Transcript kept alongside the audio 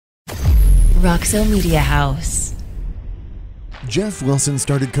Roxo Media House. Jeff Wilson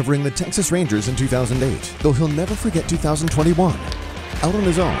started covering the Texas Rangers in 2008, though he'll never forget 2021. Out on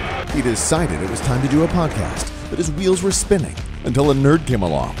his own, he decided it was time to do a podcast, but his wheels were spinning until a nerd came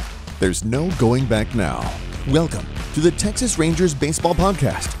along. There's no going back now. Welcome to the Texas Rangers Baseball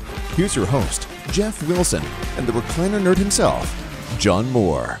Podcast. Here's your host, Jeff Wilson, and the recliner nerd himself, John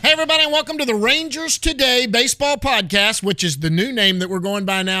Moore. Hey, everybody, and welcome to the Rangers Today Baseball Podcast, which is the new name that we're going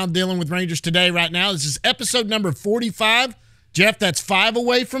by now, dealing with Rangers Today right now. This is episode number 45. Jeff, that's 5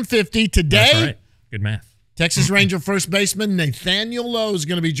 away from 50. Today, that's right. Good math. Texas Ranger first baseman Nathaniel Lowe is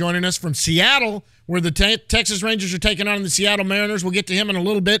going to be joining us from Seattle, where the Texas Rangers are taking on the Seattle Mariners. We'll get to him in a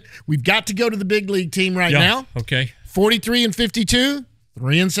little bit. We've got to go to the big league team right now. Okay. 43 and 52.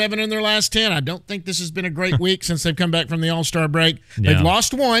 3-7 in their last 10. I don't think this has been a great week since they've come back from the All-Star break. Yeah. They've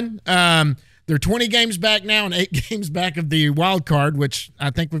lost one. They're 20 games back now and 8 games back of the wild card, which I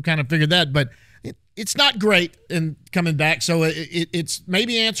think we've kind of figured that. But it's not great in coming back. So it's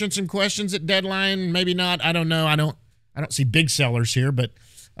maybe answering some questions at deadline, maybe not. I don't know. I don't see big sellers here, but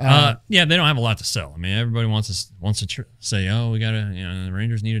yeah, they don't have a lot to sell. I mean, everybody wants to say, oh, we got to, the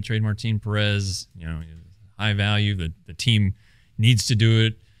Rangers need to trade Martin Perez. High value. The team needs to do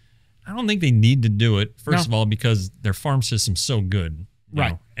it. I don't think they need to do it, first of all, because their farm system's so good.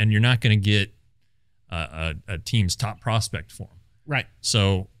 Right. And you're not going to get a team's top prospect for them. Right.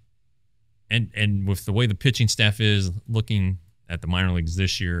 So, and with the way the pitching staff is looking at the minor leagues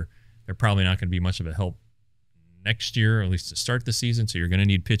this year, they're probably not going to be much of a help next year, or at least to start the season, so you're going to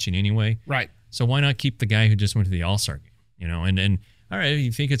need pitching anyway. Right. So why not keep the guy who just went to the All-Star game? And all right,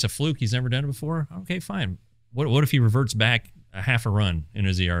 you think it's a fluke, he's never done it before? Okay, fine. What if he reverts back a half a run in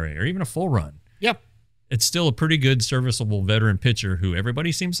his ERA, or even a full run? Yep. It's still a pretty good, serviceable veteran pitcher who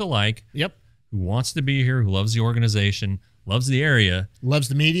everybody seems to like. Yep. Who wants to be here, who loves the organization, loves the area, loves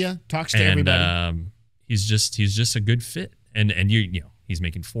the media, talks to everybody. He's just a good fit. And he's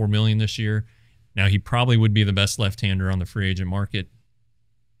making $4 million this year. Now he probably would be the best left-hander on the free agent market,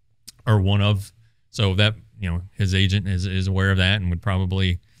 or one of. So that his agent is aware of that and would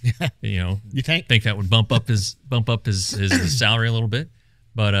probably. You think that would bump up his salary a little bit,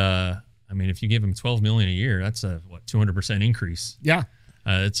 but I mean, if you give him $12 million a year, that's a 200% increase. Yeah,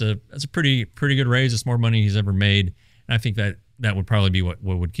 it's a pretty good raise. It's more money he's ever made, and I think that would probably be what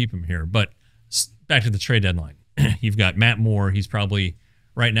would keep him here. But back to the trade deadline, you've got Matt Moore. He's probably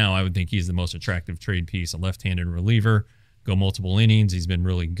right now, I would think he's the most attractive trade piece, a left-handed reliever, go multiple innings. He's been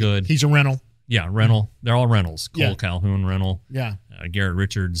really good. He's a rental. Yeah, rental. They're all rentals. Cole Yeah. Calhoun, rental. Yeah. Garrett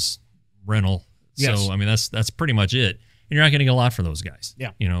Richards, rental. Yes. So, I mean, that's pretty much it. And you're not getting a lot for those guys.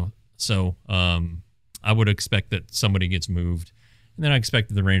 Yeah. So I would expect that somebody gets moved. And then I expect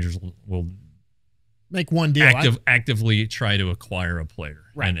that the Rangers will make one deal. Actively try to acquire a player.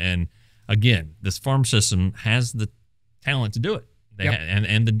 Right. And again, this farm system has the talent to do it.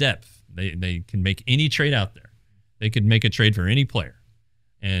 And the depth. They can make any trade out there. They could make a trade for any player.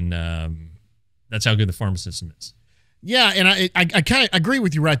 And that's how good the farm system is. Yeah, and I kind of agree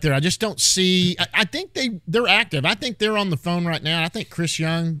with you right there. I just don't see – I think they're active. I think they're on the phone right now. I think Chris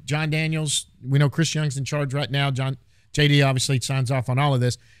Young, John Daniels – we know Chris Young's in charge right now. JD obviously signs off on all of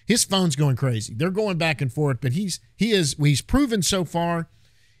this. His phone's going crazy. They're going back and forth, but he's proven so far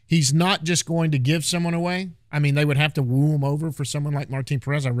he's not just going to give someone away. I mean, they would have to woo him over for someone like Martin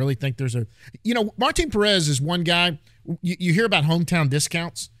Perez. I really think there's Martin Perez is one guy – you hear about hometown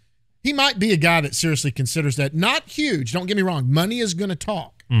discounts. He might be a guy that seriously considers that. Not huge, don't get me wrong. Money is going to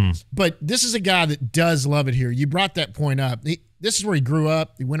talk. But this is a guy that does love it here. You brought that point up. This is where he grew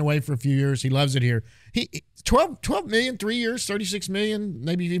up. He went away for a few years. He loves it here. 12 million, 3 years, 36 million,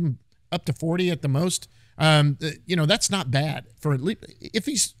 maybe even up to 40 at the most. That's not bad. If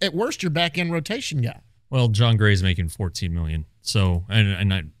he's at worst your back-end rotation guy. Well, John Gray's making $14 million. So,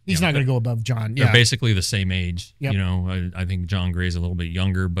 he's not going to go above John. They're basically the same age. Yep. I think John Gray's a little bit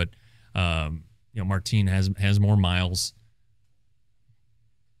younger, but Martin has more miles.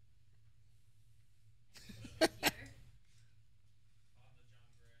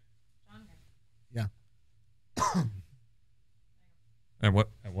 Yeah. At what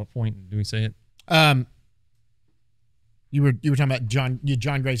point do we say it? You were talking about John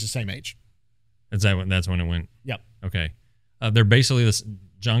Gray's the same age. That's when it went. Yep. Okay. They're basically this.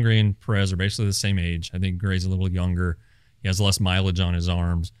 John Gray and Perez are basically the same age. I think Gray's a little younger. He has less mileage on his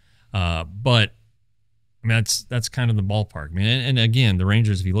arms. But I mean, that's kind of the ballpark, man. And again, the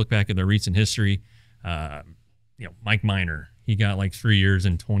Rangers, if you look back at their recent history, Mike Minor, he got like 3 years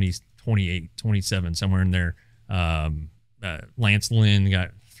in 28, 27, somewhere in there. Lance Lynn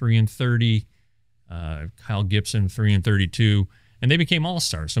got 3 and 30. Kyle Gibson, 3 and 32. and they became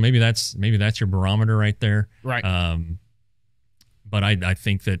all-stars. So maybe that's your barometer right there. Right. But I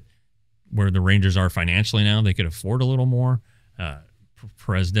think that where the Rangers are financially now, they could afford a little more.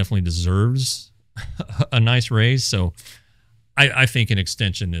 Perez definitely deserves a nice raise. So I think an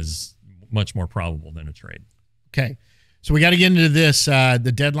extension is much more probable than a trade. Okay. So we got to get into this.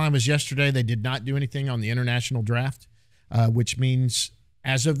 The deadline was yesterday. They did not do anything on the international draft, which means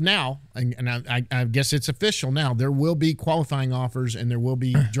as of now, and I guess it's official now, there will be qualifying offers and there will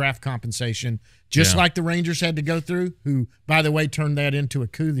be draft compensation, just like the Rangers had to go through, who, by the way, turned that into a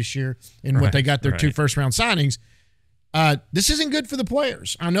coup this year in what they got their 2 first-round signings. This isn't good for the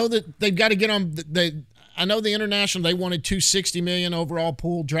players. I know that they've got to get on I know the international, they wanted $260 million overall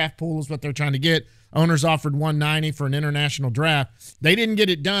pool. Draft pool is what they're trying to get. Owners offered $190 for an international draft. They didn't get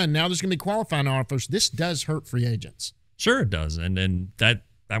it done. Now there's going to be qualifying offers. This does hurt free agents. Sure it does. And that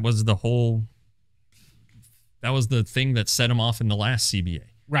was the thing that set them off in the last CBA.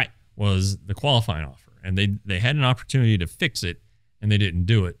 Right. Was the qualifying offer. And they had an opportunity to fix it and they didn't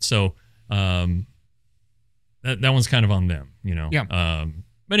do it. So that one's kind of on them, you know. Yeah.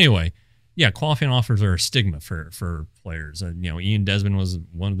 But anyway, yeah, qualifying offers are a stigma for players. Ian Desmond was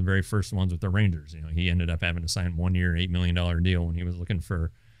one of the very first ones with the Rangers. He ended up having to sign 1 year, $8 million deal when he was looking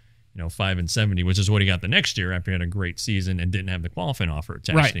for, $5 and $70, which is what he got the next year after he had a great season and didn't have the qualifying offer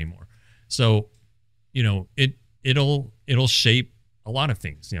attached anymore. So, it'll shape a lot of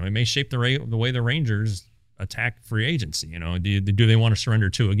things. It may shape the way the Rangers attack free agency. Do they want to surrender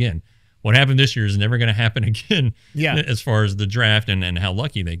to again? What happened this year is never going to happen again. Yeah. As far as the draft and how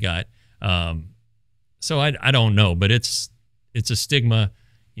lucky they got. So I don't know, but it's a stigma.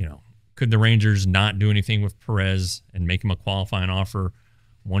 Could the Rangers not do anything with Perez and make him a qualifying offer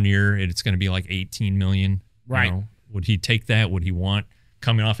 1 year? It's going to be like $18 million. Right. Would he take that? Would he want,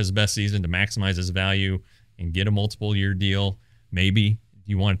 coming off his best season, to maximize his value and get a multiple year deal? Maybe. Do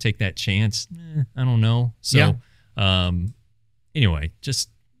you want to take that chance? I don't know. So, anyway, just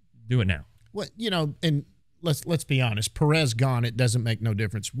do it now. Well, and let's be honest. Perez gone, it doesn't make no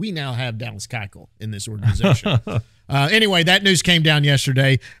difference. We now have Dallas Keuchel in this organization. Anyway, that news came down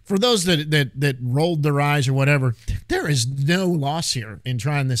yesterday. For those that rolled their eyes or whatever, there is no loss here in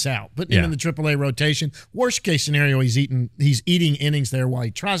trying this out. Putting him in the AAA rotation. Worst case scenario, he's eating innings there while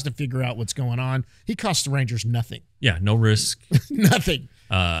he tries to figure out what's going on. He costs the Rangers nothing. Yeah, no risk. Nothing.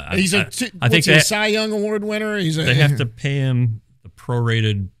 He's a Cy Young Award winner. They have to pay him the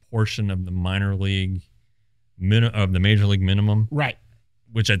prorated portion of the minor league of the major league minimum, right?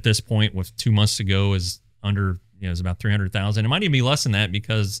 Which at this point, with 2 months to go, is under is about $300,000. It might even be less than that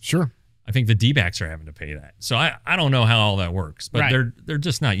because I think the D-backs are having to pay that. So I don't know how all that works, but they're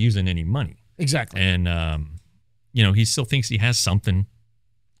just not using any money. Exactly. And he still thinks he has something.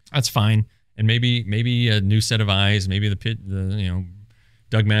 That's fine. And maybe a new set of eyes. Maybe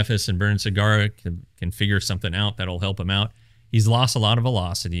Doug Mathis and Bern Segura can figure something out that'll help him out. He's lost a lot of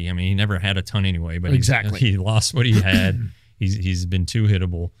velocity. I mean, he never had a ton anyway, but he lost what he had. He's been too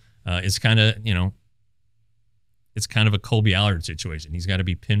hittable. It's kind of a Colby Allard situation. He's got to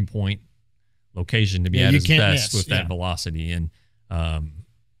be pinpoint location to be at his best with that velocity. And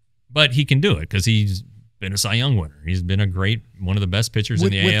but he can do it because he's been a Cy Young winner. He's been one of the best pitchers in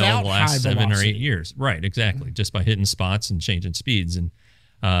the AL in the last 7 or 8 years. Right, exactly. Just by hitting spots and changing speeds. And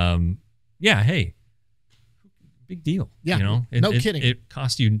hey. Big deal. Yeah, no kidding. It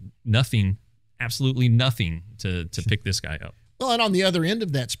cost you nothing, absolutely nothing to pick this guy up. Well, and on the other end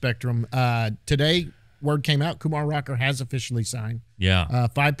of that spectrum, today word came out, Kumar Rocker has officially signed. Yeah.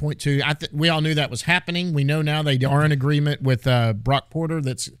 5.2. We all knew that was happening. We know now they are in agreement with Brock Porter.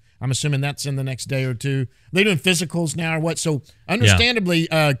 I'm assuming that's in the next day or two. They're doing physicals now or what? So understandably,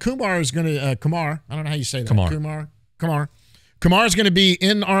 Kumar is going to Kumar. I don't know how you say that. Kumar. Kamar's going to be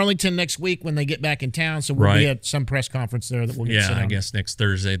in Arlington next week when they get back in town, so we'll be at some press conference there that we'll get I guess next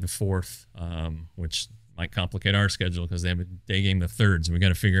Thursday the 4th, which might complicate our schedule because they have a day game the 3rd, so we got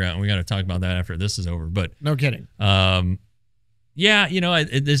to figure out, and we got to talk about that after this is over. But no kidding.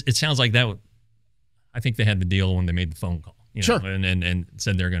 It sounds like that. I think they had the deal when they made the phone call, and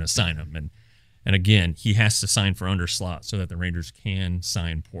said they're going to sign him, and again, he has to sign for under slot so that the Rangers can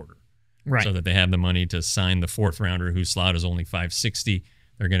sign Porter. Right. So that they have the money to sign the 4th rounder whose slot is only $560.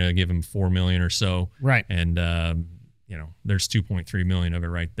 They're going to give him $4 million or so. Right. And, there's $2.3 million of it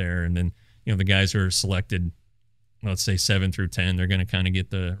right there. And then, the guys who are selected, let's say 7 through 10, they're going to kind of get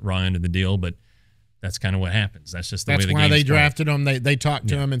the raw end of the deal. But that's kind of what happens. That's just the way the game's played. That's why they drafted him. They talked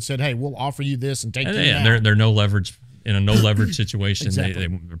to him and said, hey, we'll offer you this and take you out. They're no leverage. In a no leverage situation, Exactly.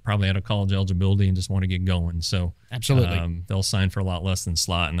 they probably had a college eligibility and just want to get going. So absolutely, they'll sign for a lot less than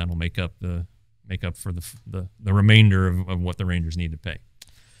slot, and that'll make up the make up for the remainder of what the Rangers need to pay.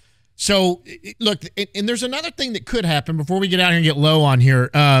 So, look, and there's another thing that could happen before we get out here and get Lowe on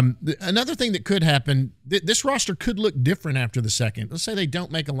here. Another thing that could happen, this roster could look different after the second. Let's say they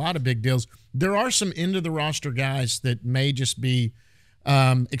don't make a lot of big deals. There are some end-of-the-roster guys that may just be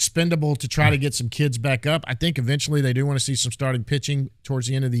expendable to try to get some kids back up. I think eventually they do want to see some starting pitching towards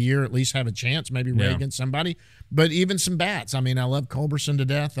the end of the year, at least have a chance, maybe Ray against somebody. But even some bats. I mean, I love Culberson to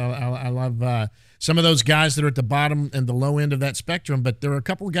death. I love some of those guys that are at the bottom and the low end of that spectrum, but there are a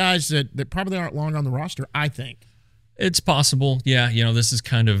couple of guys that probably aren't long on the roster, I think. It's possible. Yeah, this is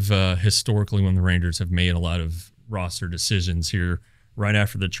kind of historically when the Rangers have made a lot of roster decisions here right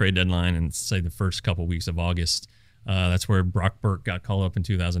after the trade deadline and, say, the first couple weeks of August. That's where Brock Burke got called up in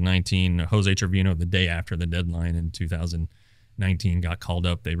 2019. Jose Trevino, the day after the deadline in 2019, got called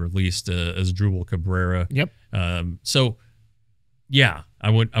up. They released Asdrubal Cabrera. Yep. So, yeah, I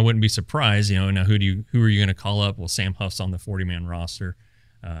wouldn't be surprised. Now who are you going to call up? Well, Sam Huff's on the 40-man roster.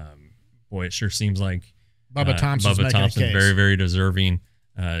 Boy, it sure seems like Bubba Thompson's very, very deserving.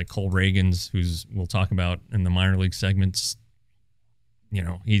 Cole Reagans, who's we'll talk about in the minor league segments.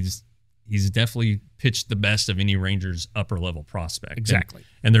 He's definitely pitched the best of any Rangers upper level prospect. Exactly.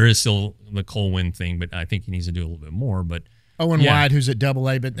 And there is still the Cole Winn thing, but I think he needs to do a little bit more. But Owen White, who's at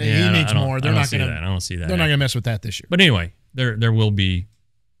Double-A, but he needs more. They're not going to. I don't see that. They're not going to mess with that this year. But anyway, there will be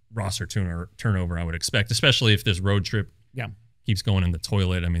roster turnover, I would expect, especially if this road trip keeps going in the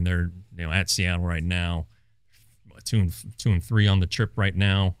toilet. I mean, they're at Seattle right now, 2-3 on the trip right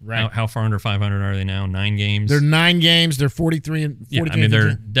now. Right. How far under 500 are they now? 9 games. They're 9 games. They're 43 and 43. Yeah, I mean,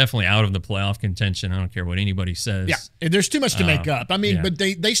 they're definitely out of the playoff contention. I don't care what anybody says. Yeah, there's too much to make up. I mean, but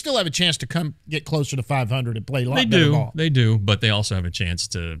they still have a chance to come get closer to 500 and play a lot better ball. They do, but they also have a chance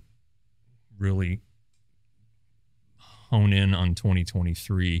to really hone in on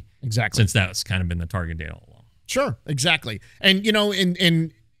 2023. Exactly. Since that's kind of been the target date all along. Sure, exactly. And,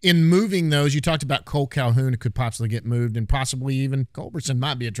 in moving those, you talked about Cole Calhoun could possibly get moved, and possibly even Culberson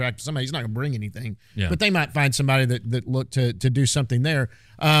might be attracted to somebody. He's not going to bring anything, but they might find somebody that look to do something there.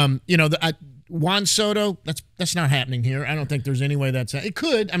 Juan Soto, that's not happening here. I don't think there's any way it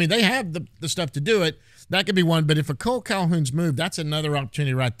could. I mean, they have the stuff to do it. That could be one. But if a Cole Calhoun's moved, that's another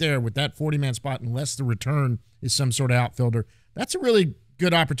opportunity right there with that 40-man spot, unless the return is some sort of outfielder. That's a really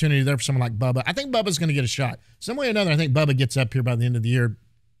good opportunity there for someone like Bubba. I think Bubba's going to get a shot. Some way or another, I think Bubba gets up here by the end of the year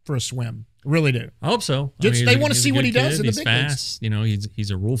for a swim. Really do. I hope so. They want to see what he does in the big fast. leagues.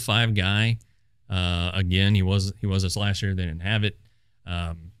 He's a Rule 5 guy. Again, he was this last year. They didn't have it.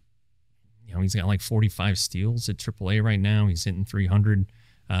 He's got like 45 steals at AAA right now. He's hitting 300.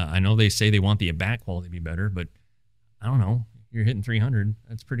 I know they say they want the at-bat quality to be better, but I don't know. You're hitting 300.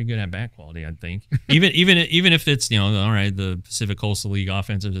 That's pretty good at-bat quality, I think. even if it's, all right, the Pacific Coastal League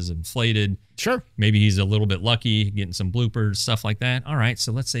offensive is inflated. Sure. Maybe he's a little bit lucky, getting some bloopers, stuff like that. All right,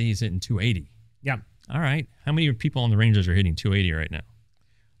 so let's say he's hitting 280. Yeah. All right. How many people on the Rangers are hitting 280 right now?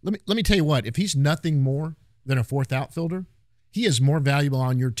 Let me tell you what. If he's nothing more than a fourth outfielder, he is more valuable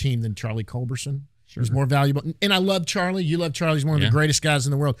on your team than Charlie Culberson. Sure. He's more valuable. And I love Charlie. You love Charlie. He's one of the greatest guys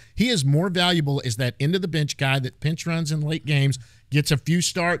in the world. He is more valuable as that end-of-the-bench guy that pinch runs in late games, gets a few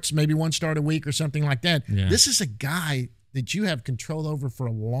starts, maybe one start a week or something like that. Yeah. This is a guy that you have control over for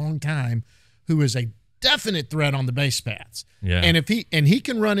a long time who is a definite threat on the base paths. Yeah. And if he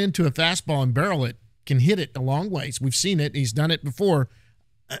can run into a fastball and barrel it, can hit it a long ways. We've seen it. He's done it before.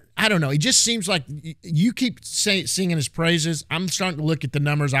 I don't know. He just seems like you keep singing his praises. I'm starting to look at the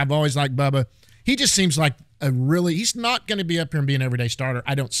numbers. I've always liked Bubba. He just seems like he's not going to be up here and be an everyday starter.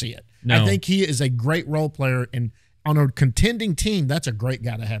 I don't see it. No. I think he is a great role player, and on a contending team, that's a great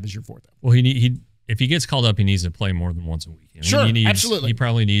guy to have as your fourth. Well, if he gets called up, he needs to play more than once a week. Sure, absolutely. He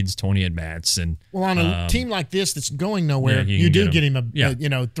probably needs 20 at-bats. And on a team like this that's going nowhere, you do get him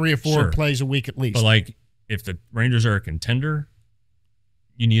 3 or 4 plays a week at least. But like if the Rangers are a contender,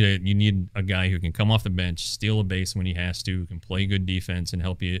 you need a guy who can come off the bench, steal a base when he has to, who can play good defense and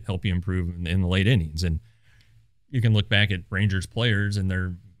help you improve in the late innings. And you can look back at Rangers players and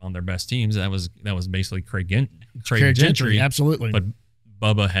they're on their best teams. That was basically Craig Gentry, absolutely. But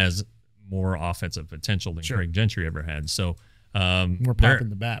Bubba has more offensive potential than Craig Gentry ever had. So more pop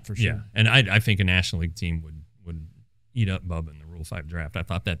in the bat for sure. Yeah, and I think a National League team would eat up Bubba in the Rule 5 draft. I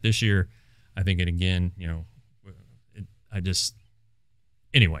thought that this year. I think it again.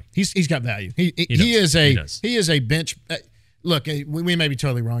 Anyway, he's got value. He is a bench. Look, we may be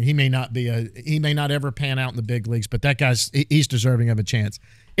totally wrong. He may not ever pan out in the big leagues, but that he's deserving of a chance.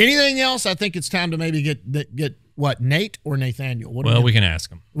 Anything else? I think it's time to maybe get what, Nate or Nathaniel? We can ask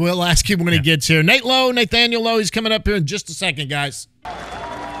him. We'll ask him when he gets here. Nate Lowe, Nathaniel Lowe. He's coming up here in just a second, guys.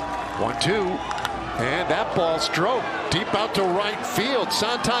 1-2. And that ball stroked deep out to right field.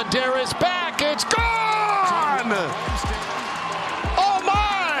 Santander is back. It's gone! Oh,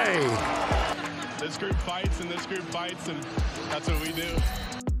 my! This group fights, and this group fights, and that's what we do.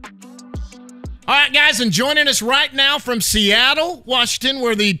 All right, guys, and joining us right now from Seattle, Washington,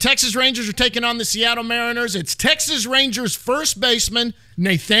 where the Texas Rangers are taking on the Seattle Mariners, it's Texas Rangers first baseman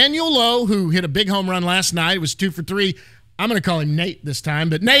Nathaniel Lowe, who hit a big home run last night. It was 2 for 3. I'm going to call him Nate this time.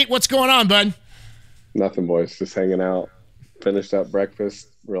 But, Nate, what's going on, bud? Nothing, boys. Just hanging out. Finished up breakfast,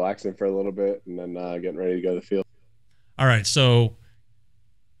 relaxing for a little bit, and then getting ready to go to the field. All right, so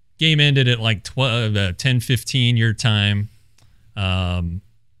game ended at like 10:15 your time.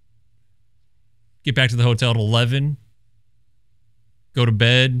 Get back to the hotel at 11. Go to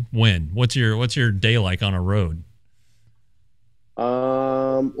bed. When? What's your day like on a road?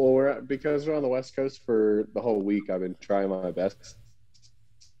 Well, because we're on the West Coast for the whole week, I've been trying my best to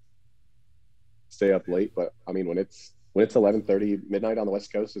stay up late. But I mean, when it's 11:30 midnight on the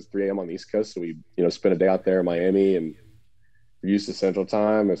West Coast, it's 3 a.m. on the East Coast. So we spend a day out there in Miami, and we're used to Central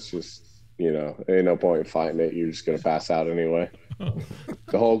Time. It's just ain't no point in fighting it. You're just gonna pass out anyway.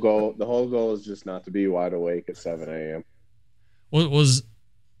 The whole goal is just not to be wide awake at 7 a.m. Was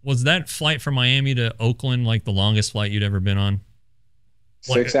that flight from Miami to Oakland like the longest flight you'd ever been on?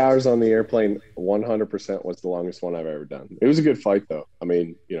 6 hours on the airplane, 100% was the longest one I've ever done. It was a good flight though. I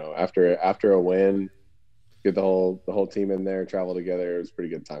mean, after a win, get the whole team in there, travel together. It was a pretty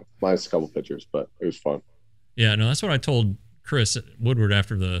good time. Minus a couple pictures, but it was fun. Yeah, no, that's what I told Chris Woodward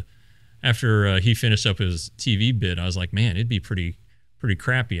after he finished up his TV bid. I was like, man, it'd be pretty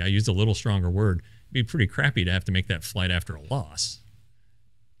crappy. I used a little stronger word. It'd be pretty crappy to have to make that flight after a loss.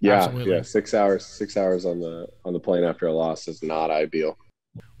 Yeah, Absolutely. yeah. 6 hours on the plane after a loss is not ideal.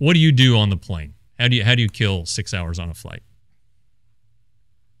 What do you do on the plane? How do you kill 6 hours on a flight?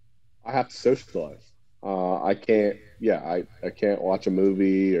 I have to socialize. I can't watch a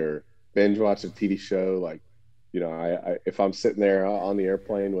movie or binge watch a TV show. Like, if I'm sitting there on the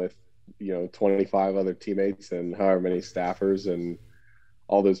airplane with 25 other teammates and however many staffers and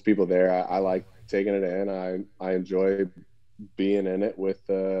all those people there, I like taking it in. I enjoy being in it with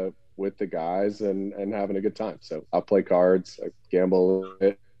the guys and having a good time. So I'll play cards, I gamble a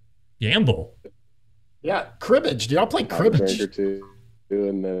bit. Gamble? Yeah, cribbage. Do y'all play cribbage? A drink or two,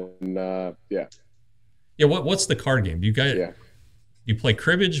 and then yeah. Yeah, what's the card game? Do you guys you play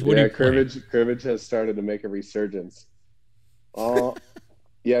cribbage? What do you play? Cribbage has started to make a resurgence. Yeah,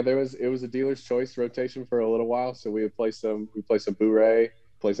 it was a dealer's choice rotation for a little while. So we play some Boo-Ray,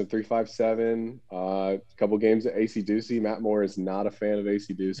 play some 3-5-7, a couple games of AC Doocy. Matt Moore is not a fan of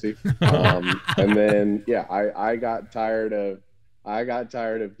AC Doocy. And then I got tired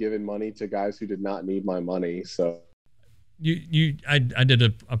of giving money to guys who did not need my money. So I did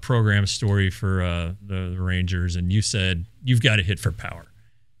a program story for the Rangers, and you said you've got to hit for power.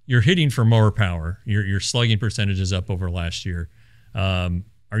 You're hitting for more power. Your slugging percentage is up over last year.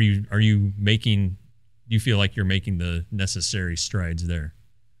 Are you making? Do you feel like you're making the necessary strides there?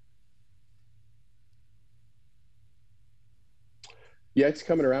 Yeah, it's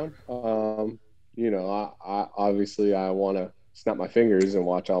coming around. I obviously I want to snap my fingers and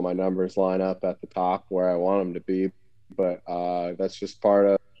watch all my numbers line up at the top where I want them to be, but that's just part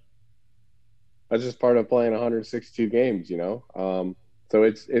of playing 162 games. So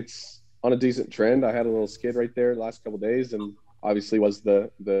it's on a decent trend. I had a little skid right there the last couple of days, and obviously was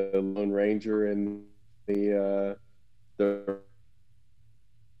the Lone Ranger in the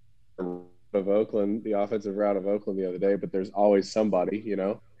of Oakland, the offensive route of Oakland the other day, but there's always somebody,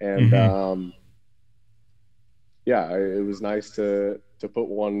 and it was nice to put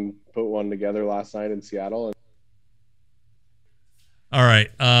one together last night in Seattle. All right.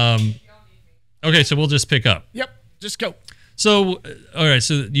 Okay, so we'll just pick up. Yep, just go. So, all right,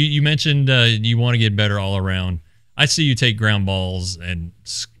 so you mentioned you want to get better all around. I see you take ground balls and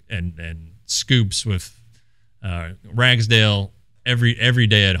scoops with Ragsdale every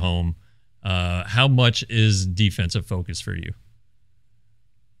day at home. How much is defensive focus for you?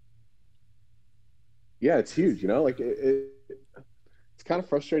 Yeah, it's huge. It's kind of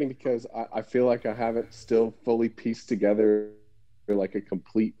frustrating because I feel like I haven't still fully pieced together like a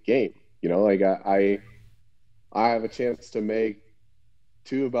complete game. I have a chance to make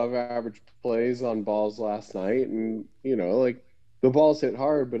 2 above average plays on balls last night, and the balls hit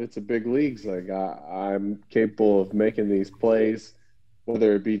hard, but it's a big leagues. I'm capable of making these plays,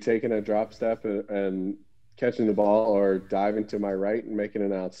 whether it be taking a drop step and catching the ball or diving to my right and making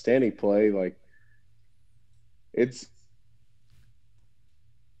an outstanding play. It's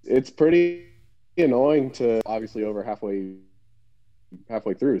pretty annoying to obviously over halfway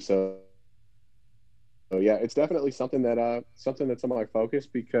through. So yeah, it's definitely something that's on my focus,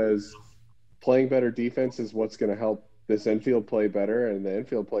 because playing better defense is what's going to help this infield play better, and the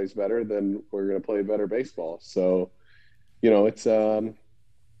infield plays better, then we're going to play better baseball. So, it's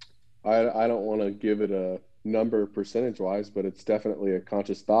I don't want to give it a number percentage wise, but it's definitely a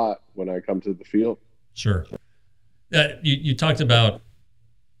conscious thought when I come to the field. Sure. You talked about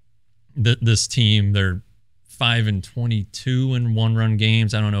this team. They're 5-22 in one-run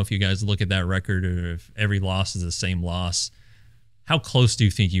games. I don't know if you guys look at that record or if every loss is the same loss. How close do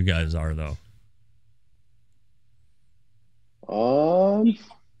you think you guys are, though?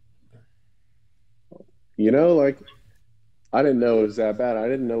 Like, I didn't know it was that bad. I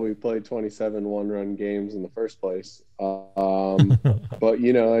didn't know we played 27 one-run games in the first place. But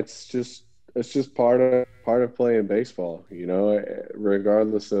it's just part of playing baseball.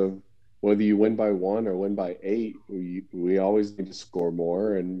 Regardless of whether you win by 1 or win by 8, we always need to score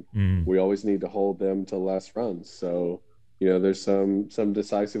more, and we always need to hold them to less runs. So, there's some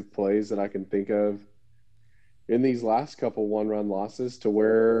decisive plays that I can think of in these last couple one-run losses to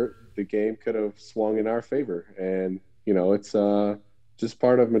where the game could have swung in our favor. And it's just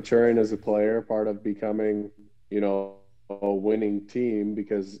part of maturing as a player, part of becoming, a winning team,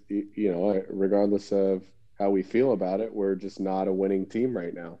 because, regardless of how we feel about it, we're just not a winning team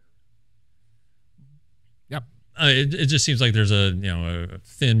right now. Yep. It just seems like there's a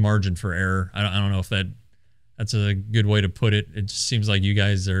thin margin for error. I don't know if that's a good way to put it. It just seems like you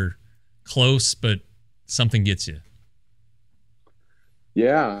guys are close, but something gets you.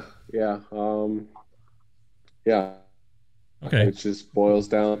 Yeah. Okay. It just boils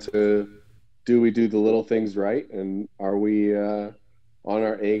down to, do we do the little things right? And are we on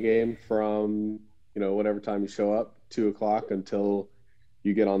our A game from, whatever time you show up, 2:00 until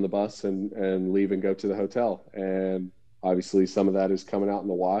you get on the bus and leave and go to the hotel? And obviously some of that is coming out in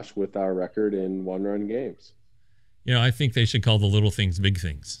the wash with our record in one-run games. I think they should call the little things big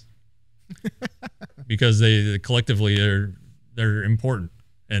things. Because they collectively they're important.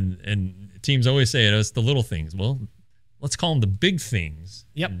 And teams always say it's the little things. Well, let's call them the big things.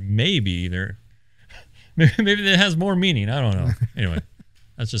 Yep. Maybe it has more meaning. I don't know. Anyway,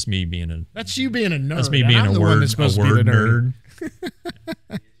 that's just me being a. That's you being a nerd. That's me being a word nerd.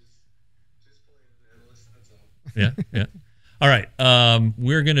 Yeah. All right.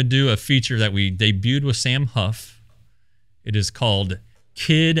 We're gonna do a feature that we debuted with Sam Huff. It is called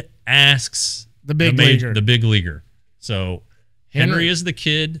Kid Asks the Big Leaguer. The Big Leaguer. So Henry is the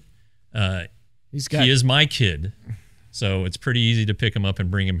kid. He is my kid. So it's pretty easy to pick him up and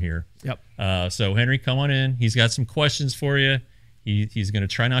bring him here. Yep. So Henry, come on in. He's got some questions for you. He's going to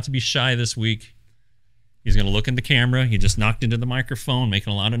try not to be shy this week. He's going to look in the camera. He just knocked into the microphone,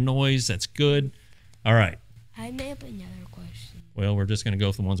 making a lot of noise. That's good. All right. I may have another question. Well, we're just going to go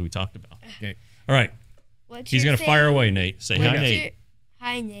with the ones we talked about. Okay. All right. He's going to fire away, Nate. Say hi, Nate.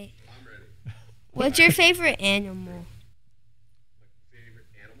 Hi, Nate. I'm ready. What's your favorite animal? Favorite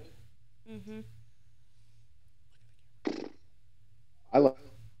animal? Mm-hmm.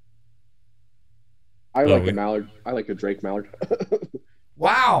 I like a mallard. I like a Drake mallard.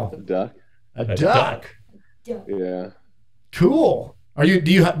 Wow. A duck. A duck. Yeah. Cool. Do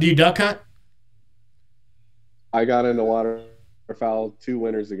you duck hunt? I got into waterfowl 2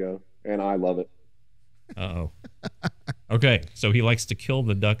 winters ago, and I love it. Uh-oh. Okay, so he likes to kill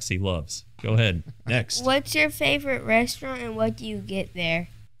the ducks he loves. Go ahead. Next. What's your favorite restaurant and what do you get there?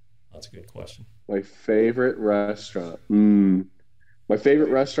 That's a good question. My favorite restaurant. My favorite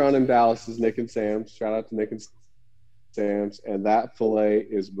restaurant in Dallas is Nick and Sam's. Shout out to Nick and Sam's. And that filet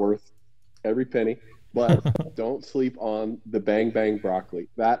is worth every penny. But don't sleep on the Bang Bang broccoli.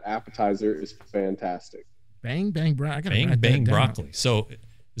 That appetizer is fantastic. Bang Bang broccoli. Bang Bang broccoli. So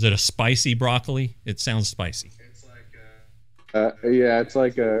is it a spicy broccoli? It sounds spicy. It's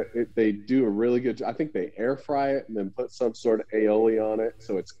like they do a really good. I think they air fry it and then put some sort of aioli on it,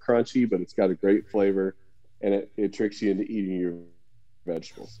 so it's crunchy, but it's got a great flavor, and it tricks you into eating your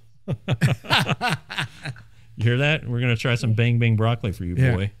vegetables. You hear that? We're gonna try some Bang Bang broccoli for you,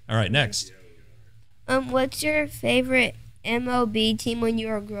 boy. All right, next. What's your favorite MLB team when you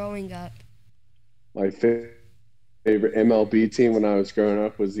were growing up? My favorite MLB team when I was growing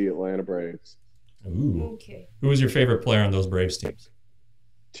up was the Atlanta Braves. Ooh. Okay. Who was your favorite player on those Braves teams?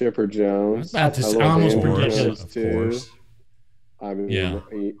 Chipper Jones. I almost predicted it. Of course. I mean, yeah.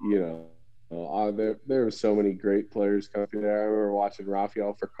 There were so many great players coming through there. I remember watching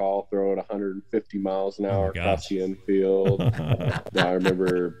Rafael Furcal throw at 150 miles an hour across the infield. I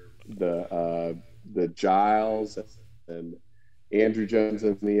remember the Giles and Andrew Jones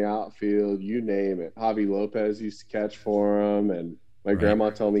in the outfield. You name it. Javi Lopez used to catch for him, and My grandma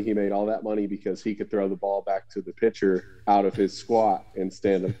told me he made all that money because he could throw the ball back to the pitcher out of his squat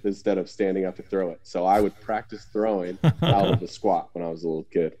instead of standing up to throw it. So I would practice throwing out of the squat when I was a little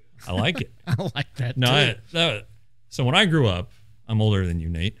kid. I like it. I like that. No, too. so when I grew up, I'm older than you,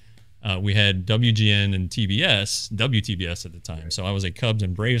 Nate. We had WGN and WTBS at the time. So I was a Cubs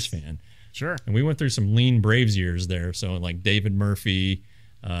and Braves fan. Sure. And we went through some lean Braves years there. So like David Murphy,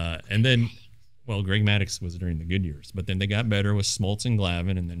 and then, well, Greg Maddux was during the good years. But then they got better with Smoltz and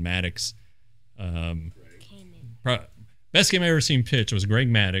Glavine, and then Maddux. Best game I ever seen pitch was Greg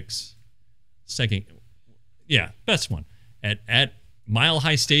Maddux. Best one at Mile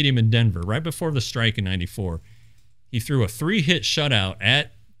High Stadium in Denver, right before the strike in '94. He threw a 3-hit shutout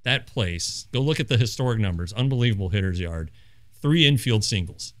at that place. Go look at the historic numbers. Unbelievable hitter's yard. 3 infield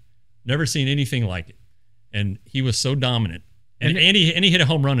singles. Never seen anything like it. And he was so dominant. And he hit a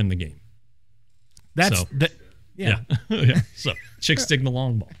home run in the game. Yeah. So chicks dig the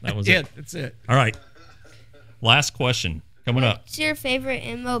long ball. That was it. Yeah, that's it. All right. Last question coming up. What's your favorite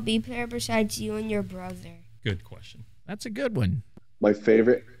MLB player besides you and your brother? Good question. That's a good one. My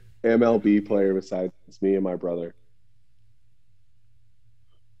favorite MLB player besides me and my brother.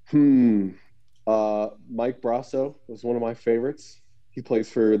 Mike Brasso was one of my favorites. He plays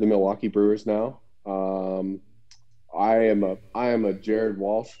for the Milwaukee Brewers now. I am a Jared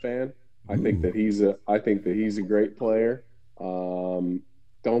Walsh fan. I think that he's a great player. Don't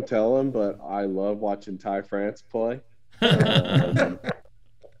tell him, but I love watching Ty France play.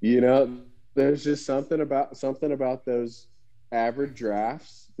 There's just something about those average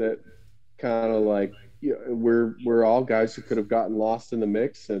drafts that kind of like, we're all guys who could have gotten lost in the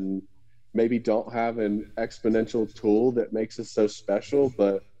mix and maybe don't have an exponential tool that makes us so special,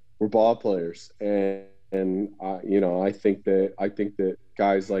 but we're ball players. And I think that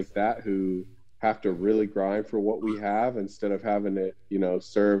guys like that who have to really grind for what we have instead of having it,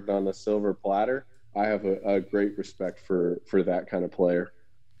 served on a silver platter. I have a great respect for that kind of player.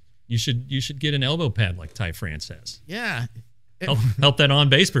 You should get an elbow pad like Ty France has. Yeah. Help that on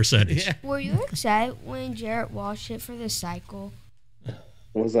base percentage. Yeah. Were you excited when Jarrett Walsh hit for the cycle?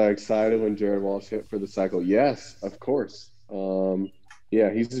 Was I excited when Jared Walsh hit for the cycle? Yes, of course.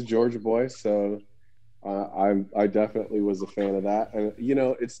 He's a Georgia boy, so I definitely was a fan of that. And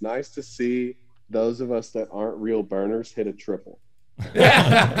it's nice to see those of us that aren't real burners hit a triple.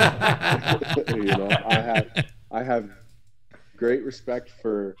 I have great respect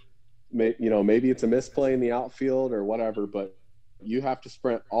for, maybe it's a misplay in the outfield or whatever, but you have to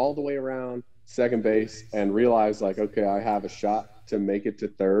sprint all the way around second base and realize like, okay, I have a shot to make it to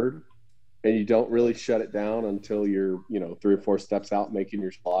third, and you don't really shut it down until you're 3 or 4 steps out making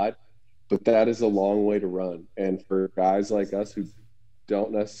your slide. But that is a long way to run, and for guys like us who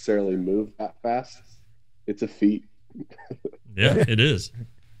don't necessarily move that fast, it's a feat. Yeah, it is.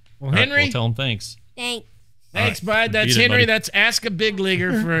 Well, Henry, we'll tell him thanks. Thanks, bud. That's Beat it, Henry. buddy. That's Ask a Big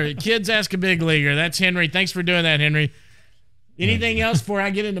Leaguer for Kids Ask a Big Leaguer. That's Henry. Thanks for doing that, Henry. Anything else before I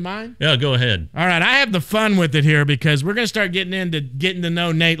get into mine? Yeah, go ahead. All right, I have the fun with it here because we're going to start getting to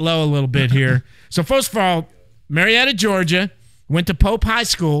know Nate Lowe a little bit here. So first of all, Marietta, Georgia, went to Pope High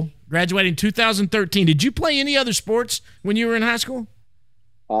School, graduated in 2013. Did you play any other sports when you were in high school?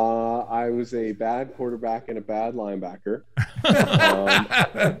 I was a bad quarterback and a bad linebacker.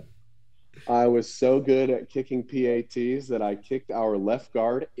 I was so good at kicking PATs that I kicked our left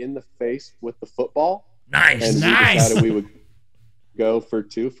guard in the face with the football. Nice, and we decided we would go for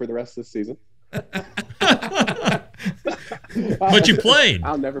 2 for the rest of the season. But you played.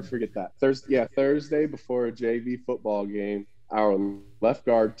 I'll never forget that. Thursday before a JV football game, our left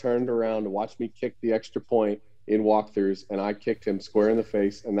guard turned around to watch me kick the extra point in walkthroughs, and I kicked him square in the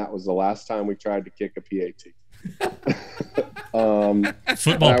face, and that was the last time we tried to kick a PAT.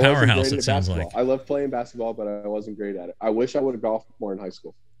 Football powerhouse, it sounds like. I love playing basketball, but I wasn't great at it. I wish I would have golfed more in high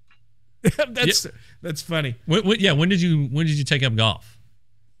school. That's funny. When did you take up golf?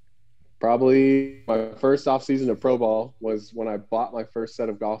 Probably my first off season of pro ball was when I bought my first set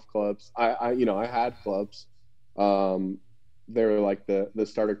of golf clubs. I had clubs. They were like the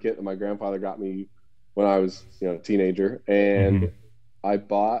starter kit that my grandfather got me when I was a teenager, and I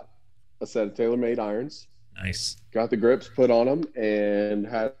bought a set of TaylorMade irons. Nice. Got the grips put on them and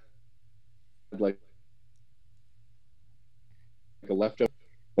had like a leftover,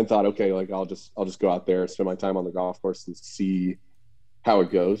 and thought, okay, like I'll just go out there, spend my time on the golf course and see how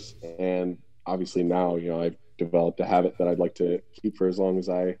it goes. And obviously now, I've developed a habit that I'd like to keep for as long as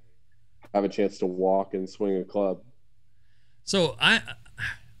I have a chance to walk and swing a club. So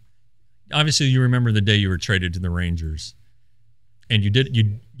obviously you remember the day you were traded to the Rangers, and you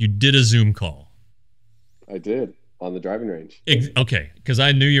did a Zoom call. I did. on the driving range. Okay, because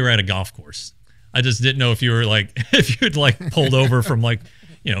I knew you were at a golf course. I just didn't know if you were like if you'd like pulled over from like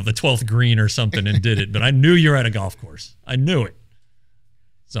the 12th green or something and did it. But I knew you were at a golf course. I knew it.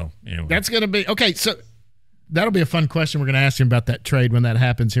 So anyway, that's gonna be okay. So that'll be a fun question. We're gonna ask him about that trade when that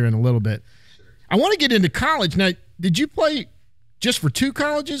happens here in a little bit. I want to get into college now. Did you play just for 2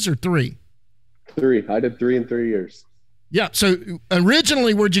 colleges or 3? 3. I did 3 in 3 years. Yeah. So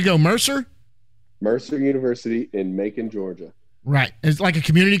originally, where'd you go? Mercer? Mercer University in Macon, Georgia. Right. It's like a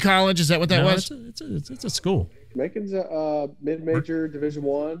community college. Is that what that was? It's a school. Macon's a mid-major Division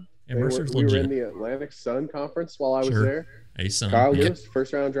I. Yeah, we Mercer's were legit. in the Atlantic Sun Conference while I was Sure. there. Hey, son. Kyle Lewis,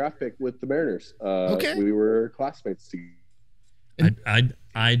 first-round draft pick with the Mariners. Okay. We were classmates together.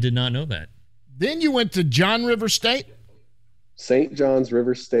 I did not know that. Then you went to John River State? St. John's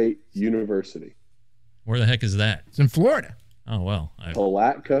River State University. Where the heck is that? It's in Florida. Oh, well.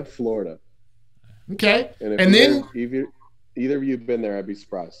 Palatka, Florida. Okay. And then either of you have been there, I'd be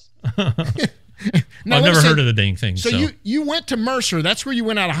surprised. Now, I've never heard of the dang thing. So you went to Mercer. That's where you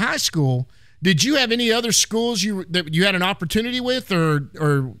went out of high school. Did you have any other schools that you had an opportunity with,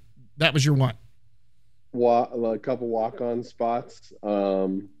 or that was your one? A couple walk-on spots.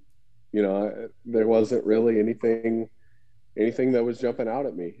 There wasn't really anything that was jumping out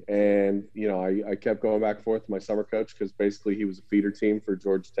at me. And, I kept going back and forth with my summer coach because basically he was a feeder team for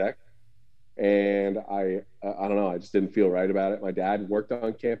Georgia Tech. And I don't know, I just didn't feel right about it. My dad worked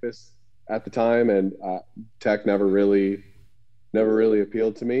on campus at the time, and Tech never really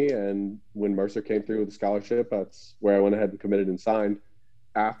appealed to me. And when Mercer came through with a scholarship, that's where I went ahead and committed and signed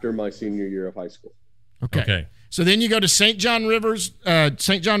after my senior year of high school. Okay. So then you go to St. John River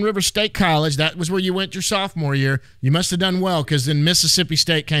State College. That was where you went your sophomore year. You must have done well because then Mississippi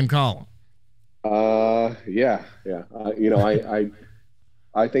State came calling. Yeah.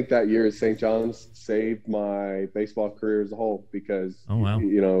 I think that year at St. John's saved my baseball career as a whole because, oh, wow.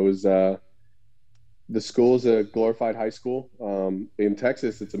 It was the school is a glorified high school. In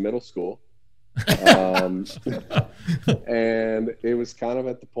Texas, it's a middle school. And it was kind of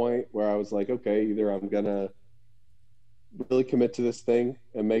at the point where I was like, okay, either I'm going to really commit to this thing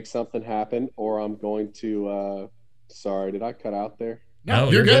and make something happen, or I'm going to sorry, did I cut out there? No,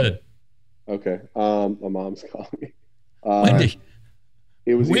 you're good. Okay. My mom's calling me. Wendy.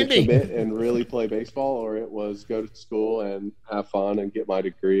 It was either commit and really play baseball, or it was go to school and have fun and get my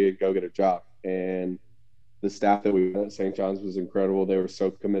degree and go get a job. And the staff that we had at St. John's was incredible. They were so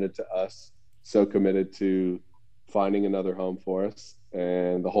committed to us, so committed to finding another home for us.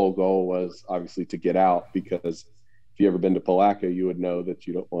 And the whole goal was obviously to get out, because if you ever been to Palatka, you would know that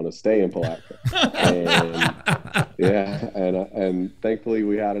you don't want to stay in Palatka. and thankfully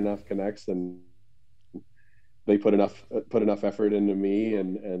we had enough connects, and they put enough effort into me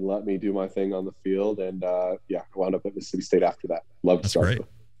and let me do my thing on the field. And I wound up at Mississippi State after that. Love to start with.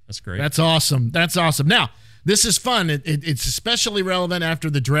 That's great. That's awesome. That's awesome. Now, this is fun. It's especially relevant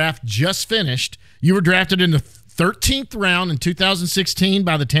after the draft just finished. You were drafted in the 13th round in 2016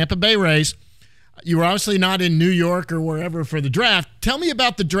 by the Tampa Bay Rays. You were obviously not in New York or wherever for the draft. Tell me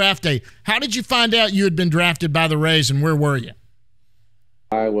about the draft day. How did you find out you had been drafted by the Rays, and where were you?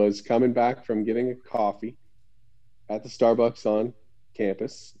 I was coming back from getting a coffee at the Starbucks on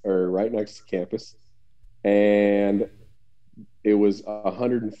campus, or right next to campus. And it was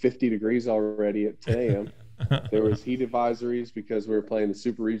 150 degrees already at 10 a.m. There was heat advisories because we were playing the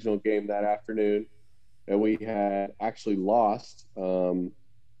super regional game that afternoon. And we had actually lost the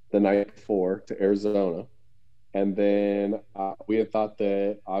night before to Arizona. And then we had thought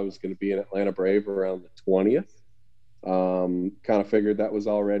that I was going to be in Atlanta Brave around the 20th. Kind of figured that was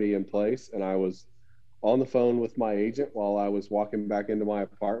already in place. And I was on the phone with my agent while I was walking back into my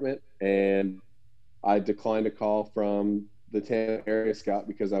apartment, and I declined a call from the Tampa area scout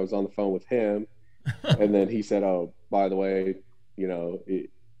because I was on the phone with him. And then he said, oh, by the way,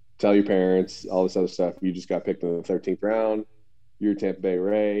 tell your parents, all this other stuff. You just got picked in the 13th round. You're a Tampa Bay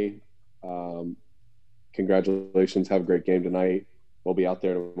Ray. Congratulations. Have a great game tonight. We'll be out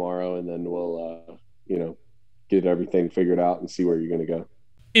there tomorrow, and then we'll, get everything figured out and see where you're going to go.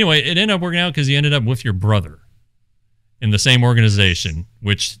 Anyway, it ended up working out because you ended up with your brother in the same organization,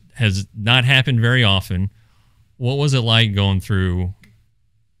 which has not happened very often. What was it like going through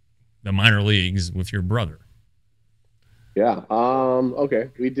the minor leagues with your brother? Yeah. Okay.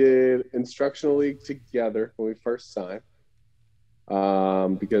 We did instructional league together when we first signed,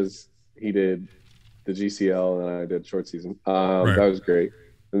 because he did the GCL and I did short season. Right. That was great.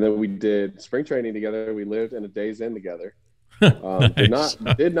 And then we did spring training together. We lived in a Days Inn together. Nice.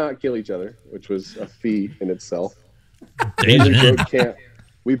 Did not kill each other, which was a feat in itself. Days Then we Inn. broke camp.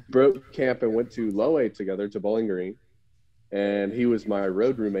 we broke camp and went to Lowe together to Bowling Green, and he was my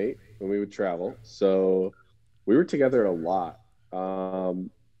road roommate when we would travel. So we were together a lot,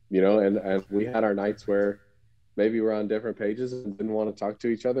 you know, and we had our nights where maybe we're on different pages and didn't want to talk to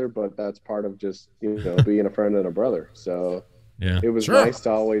each other, but that's part of just, you know, being a friend and a brother. So it was nice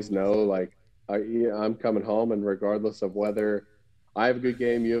to always know, like, I'm coming home, and regardless of whether I have a good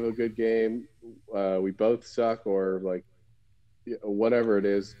game, you have a good game, we both suck, or like whatever it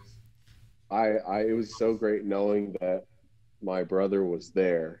is, it was so great knowing that my brother was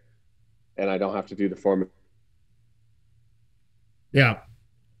there, and I don't have to do the form. Yeah,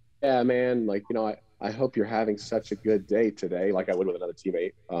 man. Like, you know, I hope you're having such a good day today, like I would with another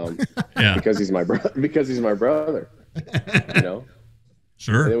teammate, because he's my brother. Because he's my brother, you know.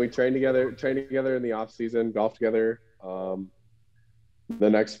 Sure. And then we trained together in the off season, golf together. The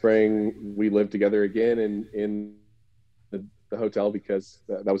next spring, we lived together again in the hotel, because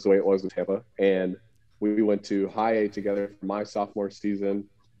that was the way it was in Tampa. And we went to high A together for my sophomore season.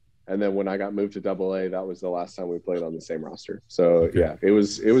 And then when I got moved to double A, that was the last time we played on the same roster. So yeah, it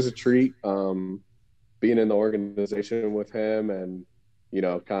was a treat being in the organization with him, and, you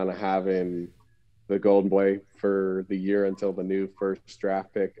know, kind of having the golden boy for the year until the new first round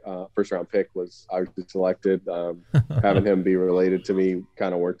pick was actually selected. Having him be related to me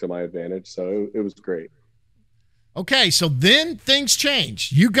kind of worked to my advantage. So it was great. Okay, so then things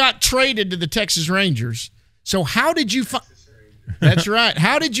changed. You got traded to the Texas Rangers. So how did you find? That's right.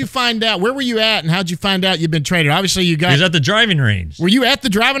 How did you find out? Where were you at, and how did you find out you'd been traded? Obviously, you got. He was at the driving range. Were you at the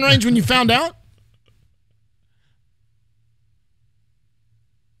driving range when you found out?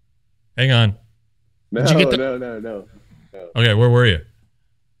 Hang on. No. Okay, where were you?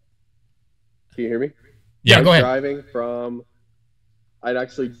 Can you hear me? Yeah, go ahead. Driving from. I'd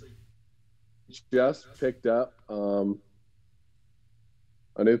actually just picked up a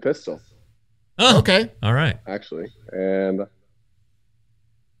new pistol. Oh, okay. All right. Actually, and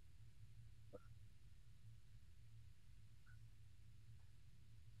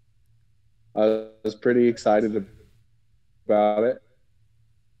I was pretty excited about it.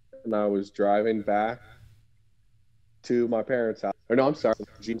 And I was driving back to my parents' house. Or no, I'm sorry.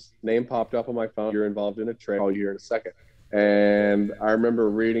 Gene's name popped up on my phone. You're involved in a trade. I'll call you here in a second. And I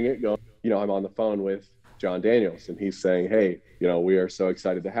remember reading it, going, you know, I'm on the phone with John Daniels, and he's saying, hey, you know, we are so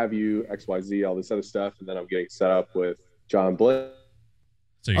excited to have you, XYZ, all this other stuff. And then I'm getting set up with John Bliss.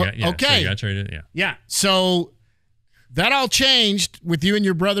 So you got, okay. So you got traded, yeah. Yeah. So that all changed with you and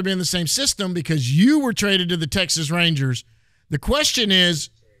your brother being in the same system, because you were traded to the Texas Rangers. The question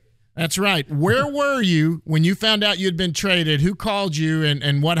is, that's right, where were you when you found out you had been traded? Who called you,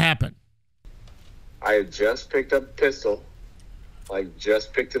 and what happened? I had just picked up a pistol. Like,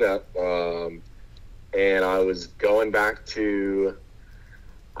 just picked it up. And I was going back to,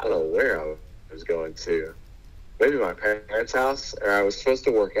 I don't know where I was going to. Maybe my parents' house, or I was supposed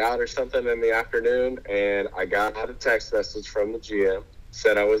to work out or something in the afternoon, and I got a text message from the GM,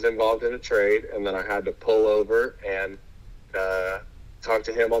 said I was involved in a trade, and then I had to pull over and talk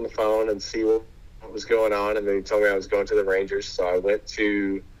to him on the phone and see what was going on, and then he told me I was going to the Rangers, so I went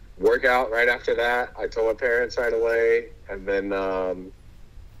to work out right after that. I told my parents right away, and then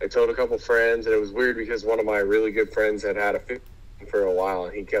I told a couple friends, and it was weird because one of my really good friends had a fit for a while,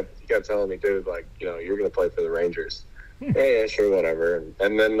 and he kept telling me, dude, like, you know, you're going to play for the Rangers. Yeah, sure, whatever.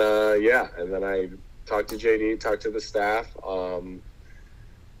 And then, and then I talked to JD, talked to the staff. I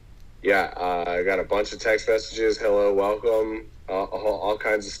got a bunch of text messages, hello, welcome, all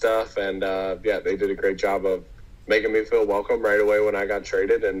kinds of stuff. And, they did a great job of making me feel welcome right away when I got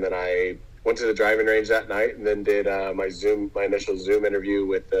traded. And then I went to the driving range that night, and then did my initial Zoom interview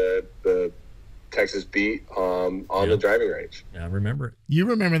with the Texas beat on the driving range. Yeah, I remember it. You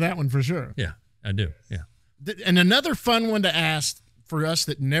remember that one for sure. Yeah, I do. Yeah. And another fun one to ask for us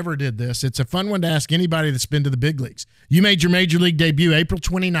that never did this, it's a fun one to ask anybody that's been to the big leagues. You made your major league debut April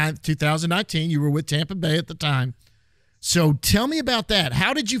 29th, 2019. You were with Tampa Bay at the time. So tell me about that.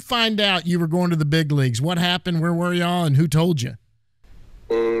 How did you find out you were going to the big leagues? What happened? Where were y'all, and who told you?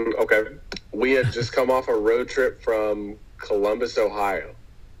 Okay. We had just come off a road trip from Columbus, Ohio.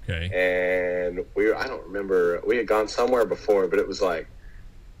 Okay. And I don't remember, we had gone somewhere before, but it was like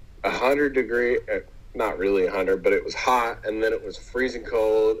 100 degree, not really 100, but it was hot, and then it was freezing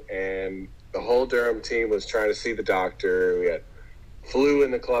cold, and the whole Durham team was trying to see the doctor. We had flu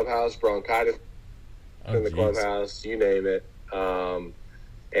in the clubhouse, bronchitis in the clubhouse, you name it.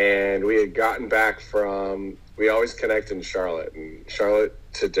 And we had gotten back from, we always connect in Charlotte, and Charlotte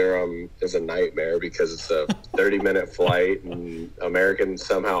to Durham is a nightmare because it's a 30-minute flight, and American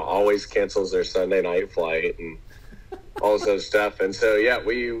somehow always cancels their Sunday night flight. And all this other stuff. And so, yeah,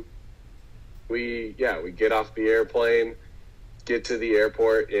 we get off the airplane, get to the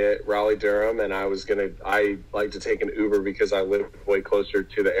airport at Raleigh-Durham, and I like to take an Uber because I live way closer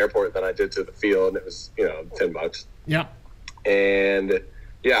to the airport than I did to the field, and it was, $10. Yep. And,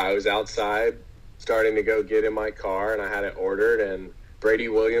 yeah, I was outside starting to go get in my car, and I had it ordered, and Brady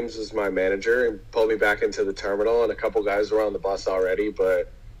Williams was my manager and pulled me back into the terminal, and a couple guys were on the bus already,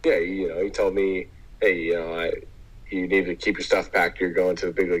 but, yeah, he told me, hey, you need to keep your stuff packed. You're going to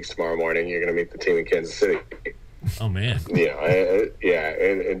the big leagues tomorrow morning. You're going to meet the team in Kansas City. Oh man.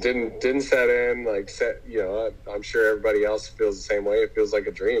 It didn't set in I'm sure everybody else feels the same way. It feels like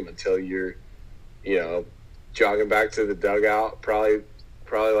a dream until you're, jogging back to the dugout. Probably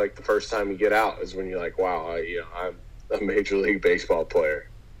like the first time you get out is when you're like, wow, I'm a Major League Baseball player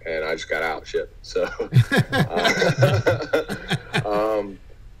and I just got out. Shit. So,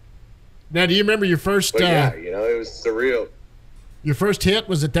 now, do you remember your first? It was surreal. Your first hit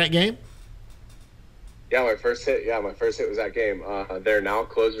was at that game. Yeah, my first hit was that game. Their now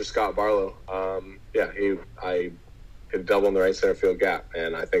closer, Scott Barlow. I hit a double in the right center field gap,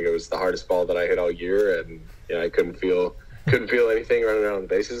 and I think it was the hardest ball that I hit all year. And I couldn't feel anything running around the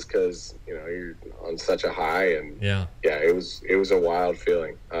bases because you're on such a high. And it was a wild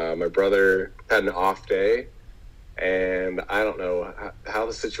feeling. My brother had an off day, and I don't know how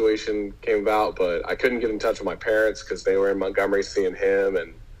the situation came about, but I couldn't get in touch with my parents because they were in Montgomery seeing him,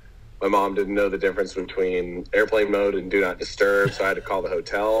 and my mom didn't know the difference between airplane mode and do not disturb, so I had to call the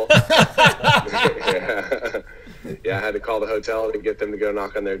hotel. I had to call the hotel to get them to go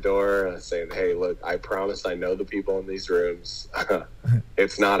knock on their door, saying, hey, look, I promise I know the people in these rooms.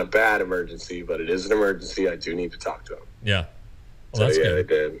 It's not a bad emergency, but it is an emergency. I do need to talk to them. Yeah. Well, so, good.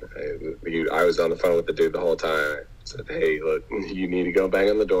 They did. I was on the phone with the dude the whole time. I said, hey, look, you need to go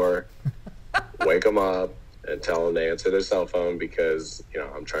bang on the door, wake them up, and tell them to answer their cell phone because,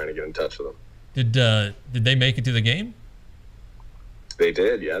 I'm trying to get in touch with them. Did they make it to the game? They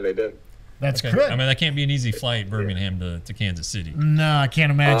did. Yeah, they did. That's okay. good. I mean, that can't be an easy flight, Birmingham to Kansas City. No, I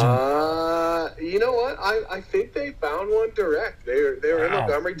can't imagine. You know what? I think they found one direct. They were in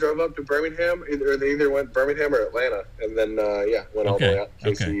Montgomery, drove up to Birmingham, or they either went Birmingham or Atlanta, and then went all the way out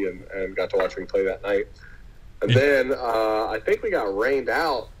to KC and got to watch me play that night. And then I think we got rained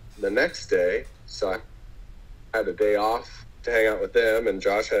out the next day, so I had a day off to hang out with them, and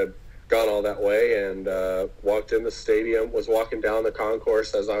Josh had gone all that way and walked in the stadium, was walking down the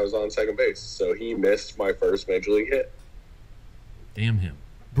concourse as I was on second base. So he missed my first Major League hit. Damn him.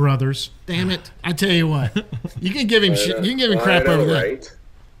 Brothers. Damn it. I tell you what. You can give him shit. You can give him crap over that. Right?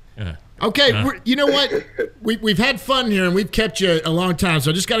 Yeah. Okay, you know what? We've had fun here, and we've kept you a long time,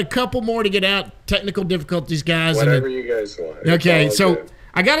 so I just got a couple more to get out. Technical difficulties, guys. Whatever you guys want. Okay, so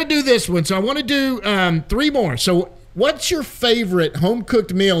I got to do this one. So I want to do 3 more. So what's your favorite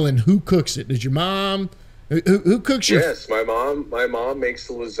home-cooked meal, and who cooks it? Does your mom? Who cooks your? Yes, my mom makes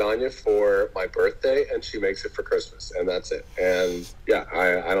the lasagna for my birthday, and she makes it for Christmas, and that's it. And yeah,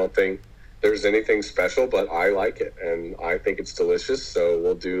 I don't think there's anything special, but I like it, and I think it's delicious. So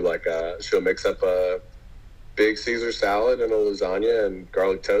we'll do she'll mix up a big Caesar salad and a lasagna and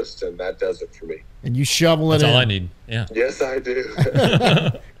garlic toast, and that does it for me. And you shovel it in. That's all I need. Yeah. Yes, I do.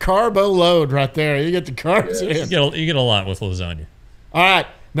 Carbo load right there. You get the carbs in. You get a lot with lasagna. All right.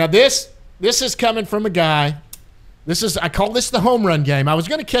 Now this is coming from a guy. I call this the home run game. I was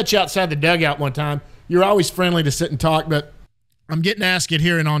going to catch you outside the dugout one time. You're always friendly to sit and talk, but I'm getting asked it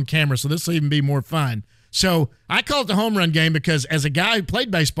here and on camera, so this will even be more fun. So I call it the home run game because as a guy who played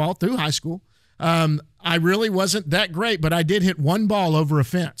baseball through high school, I really wasn't that great, but I did hit 1 ball over a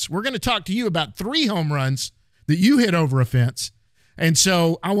fence. We're going to talk to you about 3 home runs that you hit over a fence. And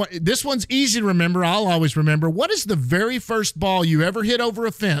so this one's easy to remember. I'll always remember. What is the very first ball you ever hit over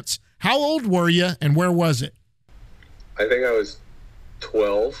a fence? How old were you, and where was it? I think I was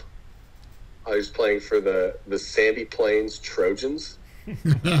 12. I was playing for the Sandy Plains Trojans.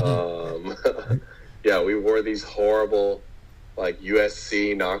 Yeah, we wore these horrible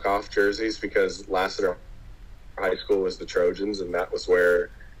USC knockoff jerseys because Lassiter High School was the Trojans, and that was where,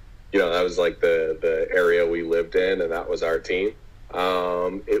 that was the area we lived in, and that was our team.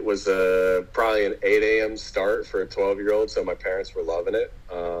 It was probably an 8 a.m. start for a 12-year-old, so my parents were loving it.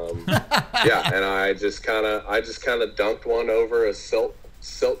 And I just kind of dunked one over a silk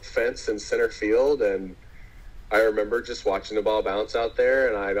fence in center field, and I remember just watching the ball bounce out there,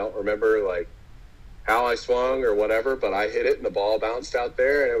 and I don't remember how I swung or whatever, but I hit it and the ball bounced out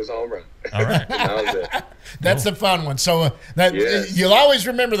there and it was a home run. All right. That was it. That's the fun one. So Yes. You'll always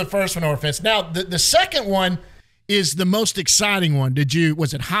remember the first one over fence. Now the second one is the most exciting one.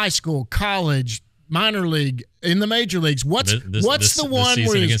 Was it high school, college, minor league in the major leagues. What's the one season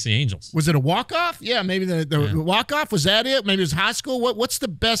where against the Angels? Was it a walk-off? Yeah, maybe the walk-off. Was that it? Maybe it was high school. What's the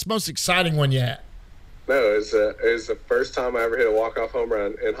best, most exciting one you had? No, it was the first time I ever hit a walk-off home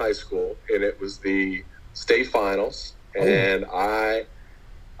run in high school, and it was the state finals. And I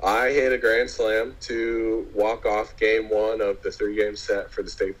hit a grand slam to walk off game 1 of the 3-game set for the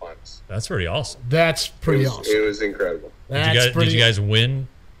state finals. That's pretty awesome. That's pretty awesome. It was incredible. Did you guys win?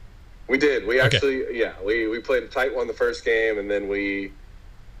 We did. We actually, we played a tight one the first game, and then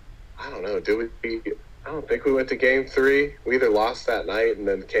I don't know, I don't think we went to game 3. We either lost that night and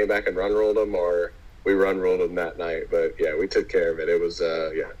then came back and run-rolled them, or we run-rolled them that night. But, yeah, we took care of it. It was,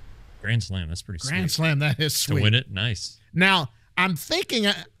 Grand slam. That's pretty sweet. Grand slam. That is sweet. To win it, nice. Now, I'm thinking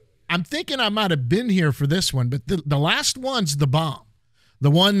I might have been here for this one, but the last one's the bomb. The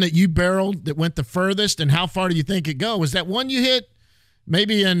one that you barreled that went the furthest, and how far do you think it go? Was that one you hit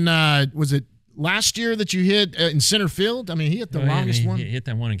maybe in, was it last year that you hit in center field? I mean, he hit the longest one. He hit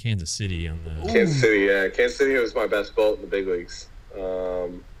that one in Kansas City. Kansas City, yeah. Kansas City was my best bolt in the big leagues.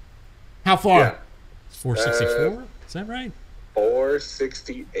 How far? Yeah. 464? Is that right?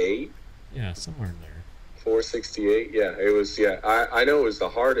 468. Yeah, somewhere in there. 468. Yeah, it was. Yeah, I know it was the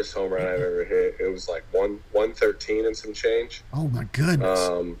hardest home run I've ever hit. It was like 113 and some change. Oh my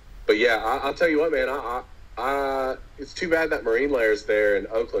goodness. But yeah, I'll tell you what, man. It's too bad that Marine Layer's there in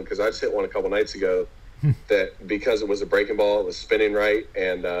Oakland, because I just hit one a couple nights ago. That because it was a breaking ball, it was spinning right,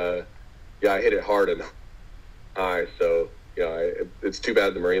 and I hit it hard and high. So it's too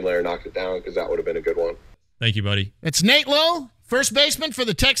bad the Marine Layer knocked it down, because that would have been a good one. Thank you, buddy. It's Nate Lowe, first baseman for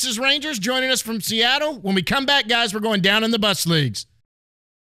the Texas Rangers, joining us from Seattle. When we come back, guys, we're going down in the bus leagues.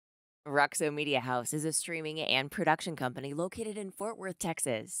 Roxo Media House is a streaming and production company located in Fort Worth,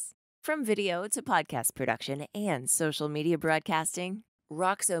 Texas. From video to podcast production and social media broadcasting,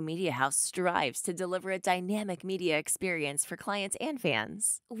 Roxo Media House strives to deliver a dynamic media experience for clients and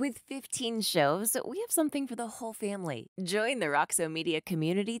fans. With 15 shows, we have something for the whole family. Join the Roxo Media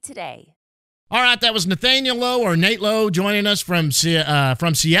community today. All right, that was Nathaniel Lowe, or Nate Lowe, joining us from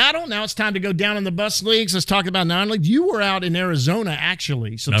Seattle. Now it's time to go down in the bus leagues. Let's talk about non-league. You were out in Arizona,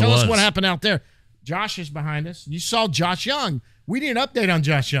 actually, so tell us what happened out there. Josh is behind us. You saw Josh Young. We need an update on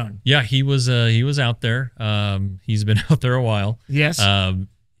Josh Young. Yeah, he was out there. He's been out there a while. Yes.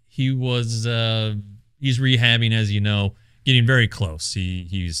 He's rehabbing, as you know, getting very close.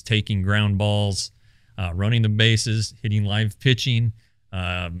 He's taking ground balls, running the bases, hitting live pitching.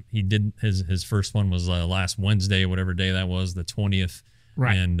 He did his first one was last Wednesday, whatever day that was, the 20th.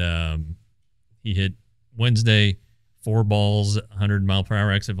 Right. And he hit Wednesday, 4 balls,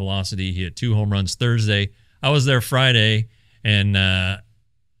 100-mile-per-hour exit velocity. He hit 2 home runs Thursday. I was there Friday, and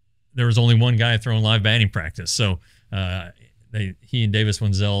there was only one guy throwing live batting practice. So he and Davis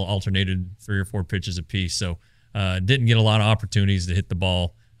Wenzel alternated 3 or 4 pitches apiece. So didn't get a lot of opportunities to hit the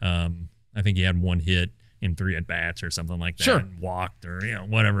ball. I think he had 1 hit in 3 at-bats or something like that. Sure. And walked, or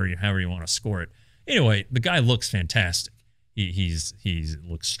whatever, however you want to score it. Anyway, the guy looks fantastic. He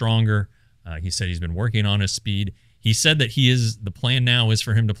looks stronger. He said he's been working on his speed. He said that the plan now is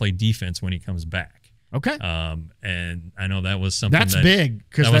for him to play defense when he comes back. Okay. And I know that was something that's big,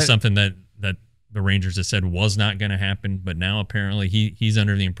 because that was something that the Rangers have said was not going to happen, but now apparently he's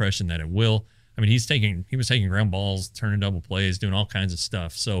under the impression that it will. I mean, he was taking ground balls, turning double plays, doing all kinds of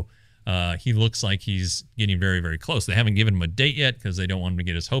stuff. So he looks like he's getting very, very close. They haven't given him a date yet because they don't want him to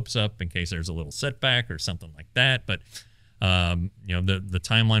get his hopes up in case there's a little setback or something like that. But the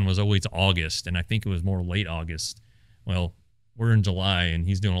timeline was always August, and I think it was more late August. Well, we're in July, and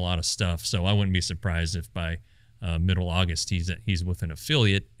he's doing a lot of stuff, so I wouldn't be surprised if by middle August he's with an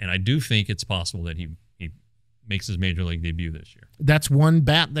affiliate. And I do think it's possible that he makes his major league debut this year. That's one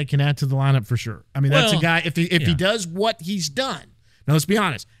bat they can add to the lineup for sure. I mean, that's a guy, if he does what he's done. Now, let's be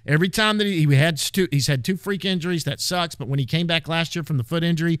honest. Every time that he's had 2 freak injuries, that sucks. But when he came back last year from the foot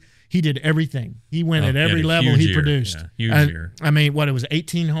injury, he did everything. He went at every level he produced. Yeah, huge year. I mean, it was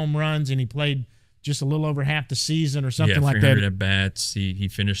 18 home runs, and he played just a little over half the season or something like that. 300 at-bats. He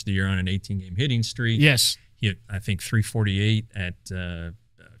finished the year on an 18-game hitting streak. Yes. He hit, I think, 348 at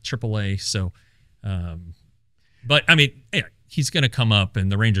AAA. So, but, I mean, he's going to come up,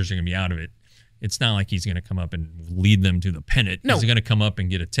 and the Rangers are going to be out of it. It's not like he's going to come up and lead them to the pennant. No. He's going to come up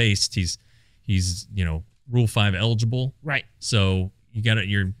and get a taste. He's Rule 5 eligible. Right. So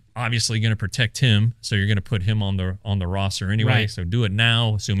you're obviously going to protect him. So you're going to put him on the roster anyway. Right. So do it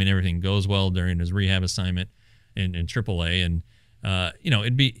now, assuming everything goes well during his rehab assignment in AAA. And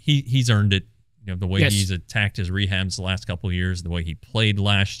he's earned it. The way he's attacked his rehabs the last couple of years, the way he played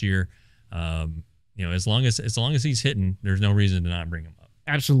last year. As long as he's hitting, there's no reason to not bring him up.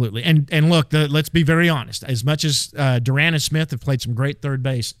 Absolutely. And look, let's be very honest. As much as Duran and Smith have played some great third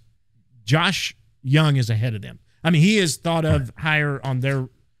base, Josh Young is ahead of them. I mean, he is thought of higher on their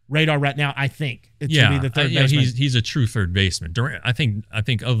radar right now, I think. It should be the third baseman. He's a true third baseman. Duran, I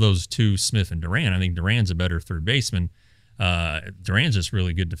think of those two, Smith and Duran, I think Duran's a better third baseman. Duran's just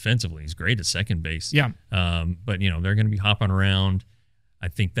really good defensively. He's great at second base. Yeah. But they're going to be hopping around. I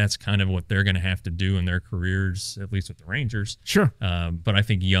think that's kind of what they're going to have to do in their careers, at least with the Rangers. Sure. But I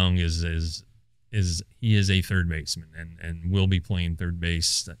think Young is a third baseman and will be playing third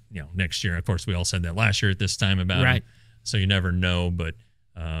base, next year. Of course, we all said that last year at this time about him, so you never know. But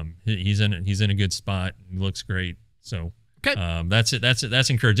he's in a good spot. He looks great. So that's it. That's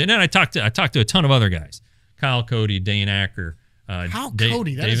encouraging. And then I talked to a ton of other guys: Kyle Cody, Dane Acker.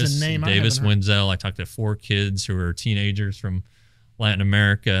 Cody, that Davis, is a name Davis I haven't heard. Wenzel. I talked to 4 kids who are teenagers from Latin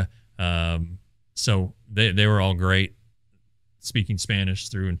America. So they were all great, speaking Spanish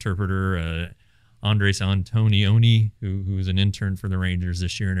through interpreter. Andres Antonioni, who's an intern for the Rangers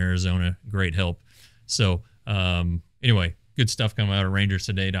this year in Arizona, great help. So anyway, good stuff coming out of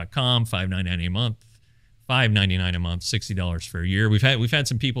RangersToday.com. $5.99 a month, $5.99 a month, $60 for a year. We've had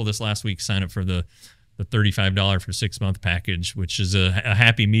some people this last week sign up for the $35 for 6-month package, which is a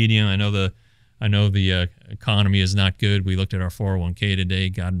happy medium. I know the economy is not good. We looked at our 401k today.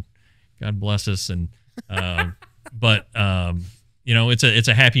 God bless us, and but it's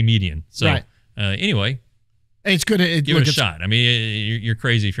a happy median. So anyway, it's good. Give it a shot. I mean, you're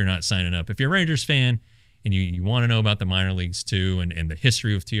crazy if you're not signing up. If you're a Rangers fan and you want to know about the minor leagues too and the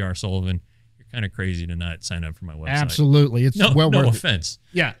history of T.R. Sullivan, you're kind of crazy to not sign up for my website. Absolutely, it's no worth offense.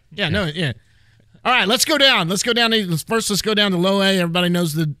 Yeah. All right, let's go down. Let's go down to Low A. Everybody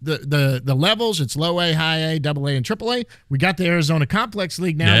knows the levels. It's Low A, High A, Double A, and Triple A. We got the Arizona Complex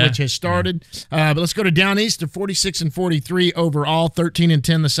League now, which has started. But let's go to down east. They're 46-43 overall,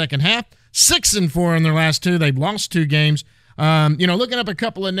 13-10 the second half, 6-4 in their last 2. They've lost 2 games. Looking up a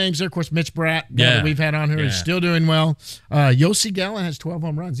couple of names there, of course, Mitch Bratt, that we've had on here, is still doing well. Yossi Gallen has 12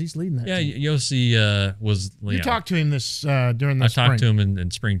 home runs. He's leading that team. Yossi was. You talked to him during the spring. I talked to him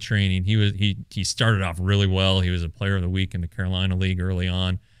in spring training. He started off really well. He was a player of the week in the Carolina League early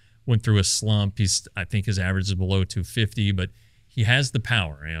on. Went through a slump. I think his average is below 250, but he has the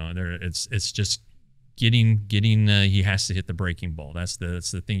power. It's just getting. He has to hit the breaking ball. That's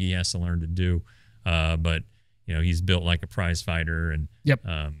the thing he has to learn to do. But he's built like a prize fighter, and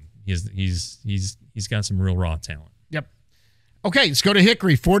he's got some real raw talent. Yep. Okay, let's go to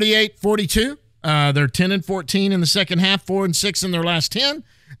Hickory. 48-42. They're 10-14 in the second half, 4-6 in their last 10.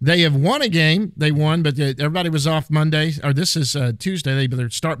 They have won a game. They won, but everybody was off Monday. Or this is Tuesday. They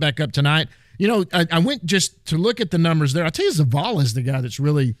start back up tonight. I went just to look at the numbers there. I tell you, Zavala is the guy that's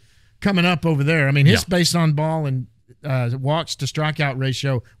really coming up over there. I mean, his base on ball and walks to strikeout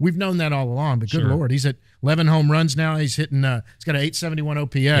ratio, we've known that all along, but good Lord, he's at 11 home runs now. He's hitting he's got an 871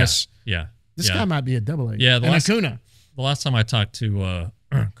 OPS. This guy might be a Double A. The last time I talked to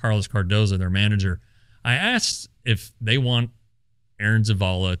Carlos Cardozo, their manager, I asked if they want Aaron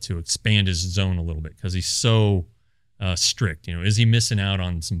Zavala to expand his zone a little bit because he's so strict. Is he missing out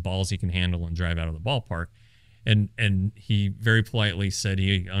on some balls he can handle and drive out of the ballpark? And he very politely said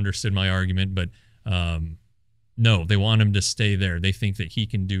he understood my argument, but no, they want him to stay there. They think that he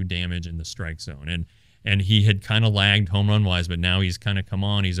can do damage in the strike zone. And he had kind of lagged home run wise, but now he's kind of come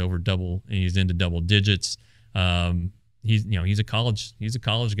on. He's he's into double digits. He's a college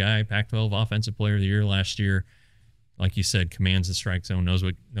guy, Pac-12 Offensive Player of the Year last year. Like you said, commands the strike zone, knows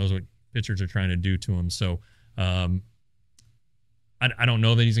what pitchers are trying to do to him. So I don't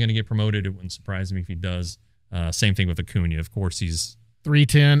know that he's going to get promoted. It wouldn't surprise me if he does. Same thing with Acuna. Of course, he's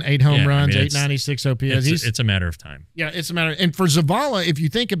 310, 8 home runs, 896 OPS. It's a matter of time. Yeah, it's a matter. And for Zavala, if you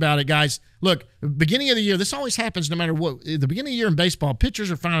think about it, guys, look, beginning of the year, this always happens no matter what. At the beginning of the year in baseball,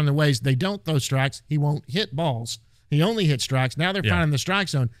 pitchers are finding their ways. They don't throw strikes. He won't hit balls. He only hits strikes. Now they're finding the strike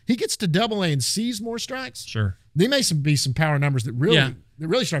zone. He gets to Double A and sees more strikes. Sure. There may be some power numbers that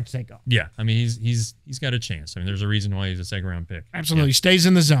really start to take off. Yeah, I mean he's got a chance. I mean there's a reason why he's a second round pick. Absolutely, he stays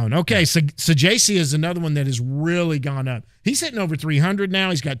in the zone. Okay, so JC is another one that has really gone up. He's hitting over 300 now.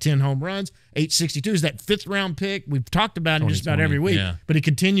 He's got 10 home runs, 862. Is that 5th round pick? We've talked about him just about every week, but he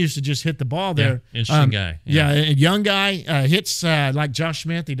continues to just hit the ball there. Interesting guy. A young guy, hits like Josh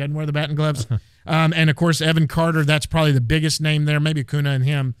Smith. He doesn't wear the batting gloves. And of course Evan Carter. That's probably the biggest name there. Maybe Acuna and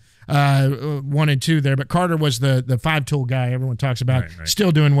him. 1 and 2 there, but Carter was the 5-tool guy everyone talks about. Right.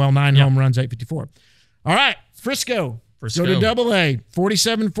 Still doing well, 9 home runs, 854. All right, Frisco. Go to Double A,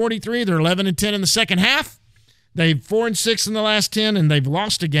 47-43. They're 11-10 in the second half. They've 4-6 in the last 10, and they've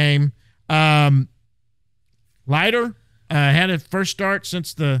lost a game. Leiter, Had a first start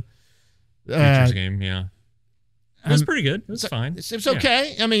since the Futures game. Yeah, it was pretty good. It was fine. It's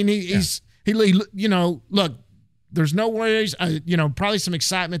okay. I mean, he look. There's no worries. Probably some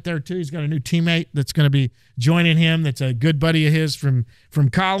excitement there too. He's got a new teammate that's going to be joining him. That's a good buddy of his from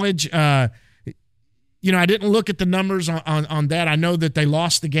college. I didn't look at the numbers on that. I know that they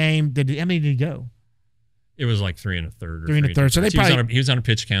lost the game. How many did he go? It was like 3 1/3. 3 1/3. So he was on a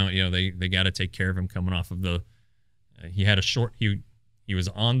pitch count. They got to take care of him coming off of the. He had a short. He was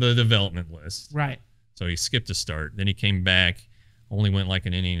on the development list. Right. So he skipped a start. Then he came back, only went like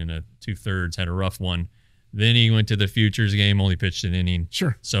an inning and a 2/3. Had a rough one. Then he went to the Futures game, only pitched an inning.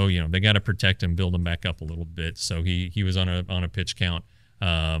 Sure. So they got to protect him, build him back up a little bit. So he was on a pitch count.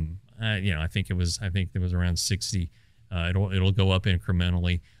 I think it was around 60. It'll go up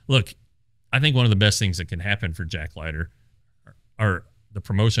incrementally. Look, I think one of the best things that can happen for Jack Leiter are the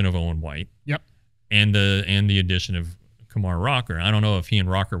promotion of Owen White. Yep. And the addition of Kumar Rocker. I don't know if he and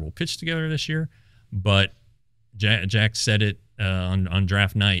Rocker will pitch together this year, but Jack said it on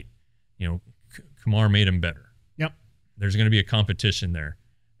draft night. Kumar made him better. Yep. There's going to be a competition there,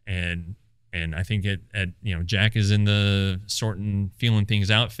 and I think Jack is in the feeling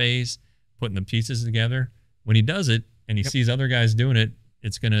things out phase, putting the pieces together. When he does it and he sees other guys doing it,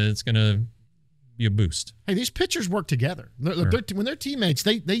 it's gonna be a boost. Hey, these pitchers work together. Look, when they're teammates,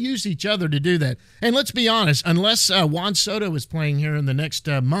 they use each other to do that. And let's be honest, unless Juan Soto is playing here in the next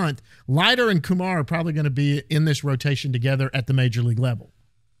month, Leiter and Kumar are probably going to be in this rotation together at the major league level.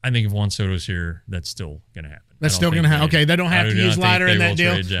 I think if Juan Soto's here, that's still going to happen. That's still going to happen. Okay, they don't have to use Leiter in that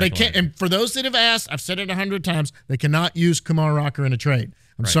deal. They can't. Leiter. And for those that have asked, I've said it 100 times, they cannot use Kumar Rocker in a trade.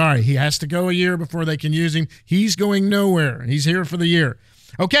 I'm sorry. He has to go a year before they can use him. He's going nowhere. He's here for the year.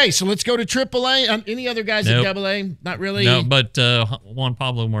 Okay, so let's go to AAA. Any other guys at AA? Not really. No, but Juan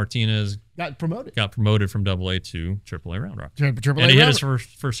Pablo Martinez got promoted from AA to AAA Round Rock. AAA and he hit his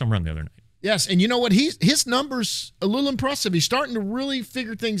first home run the other night. Yes, and you know what? His numbers a little impressive. He's starting to really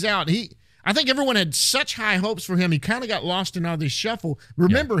figure things out. I think everyone had such high hopes for him. He kind of got lost in all this shuffle.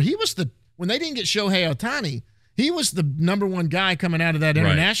 Remember, he was when they didn't get Shohei Ohtani, he was the number one guy coming out of that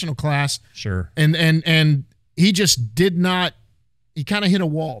international class. Sure. And he just did not. He kind of hit a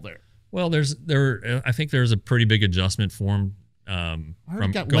wall there. Well, I think there's a pretty big adjustment for him. I heard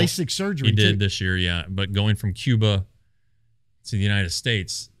he got LASIK surgery. He did this year, yeah. But going from Cuba to the United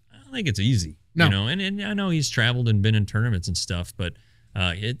States, I don't think it's easy. No. And I know he's traveled and been in tournaments and stuff, but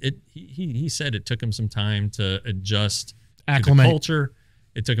he said it took him some time to adjust to the culture.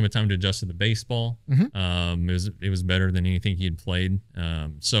 It took him a time to adjust to the baseball. Mm-hmm. It was better than anything he had played.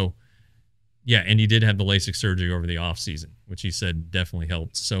 So yeah, and he did have the LASIK surgery over the off season, which he said definitely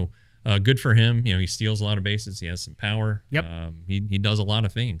helped. So good for him. He steals a lot of bases. He has some power. Yep. He does a lot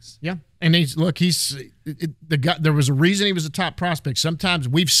of things. Yeah. And the guy. There was a reason he was a top prospect. Sometimes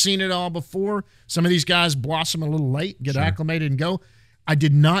we've seen it all before. Some of these guys blossom a little late, get acclimated, and go. I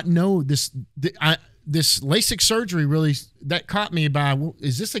did not know this. This LASIK surgery really that caught me by.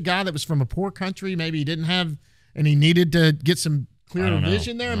 Is this a guy that was from a poor country? Maybe he didn't have, and he needed to get some clearer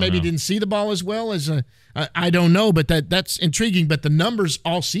vision there. Maybe he didn't see the ball as well as I don't know, but that's intriguing. But the numbers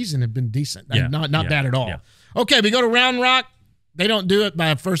all season have been decent. Yeah, not bad at all. Yeah. Okay, we go to Round Rock. They don't do it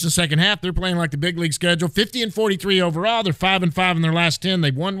by first and second half. They're playing like the big league schedule. 50-43 overall. They're 5-5 in their last 10.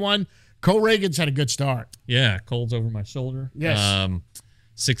 They've won one. Cole Reagan's had a good start. Yeah, Cole's over my shoulder. Yes.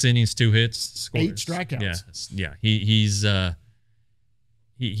 6 innings, 2 hits, 8 strikeouts. Yeah.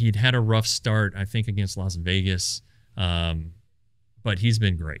 He'd had a rough start, I think, against Las Vegas, but he's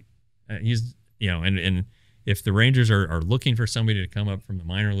been great. And if the Rangers are looking for somebody to come up from the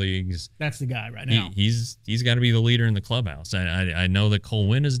minor leagues, that's the guy right now. He's got to be the leader in the clubhouse. I know that Cole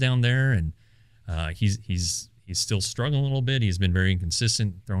Winn is down there, and he's still struggling a little bit. He's been very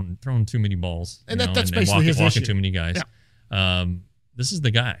inconsistent, throwing too many balls, and that's basically his walking issue. too many guys. Yeah. This is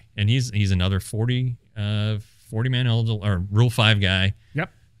the guy, and he's another 40 man eligible or Rule 5 guy. Yep.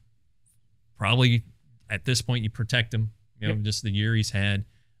 Probably at this point you protect him. Just the year he's had.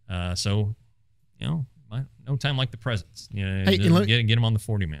 So no time like the present. Hey, get him on the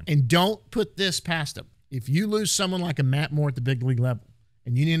 40 man. And don't put this past him. If you lose someone like a Matt Moore at the big league level,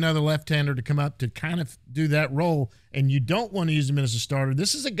 and you need another left-hander to come up to kind of do that role, and you don't want to use him as a starter,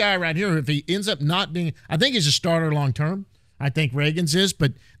 this is a guy right here. If he ends up not being, I think he's a starter long term. I think Reagan's is,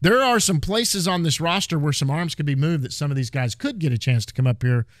 but there are some places on this roster where some arms could be moved that some of these guys could get a chance to come up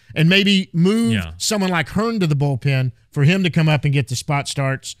here and maybe move someone like Hearn to the bullpen for him to come up and get the spot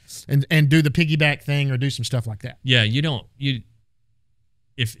starts and do the piggyback thing or do some stuff like that. Yeah,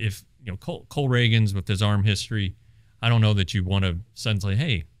 if Cole Reagan's with his arm history, I don't know that you want to suddenly,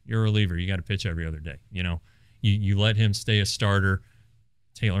 hey, you're a reliever, you got to pitch every other day. You let him stay a starter.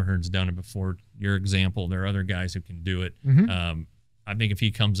 Taylor Hearn's done it before. Your example. There are other guys who can do it. I think if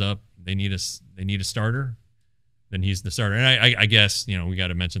he comes up, they need a starter. Then he's the starter. And I guess we got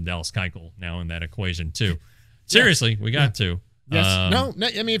to mention Dallas Keuchel now in that equation too. Seriously, we got to. Yes. No.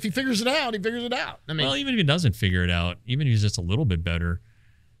 I mean, if he figures it out, he figures it out. I mean, well, even if he doesn't figure it out, even if he's just a little bit better,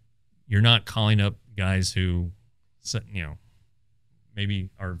 you're not calling up guys who, maybe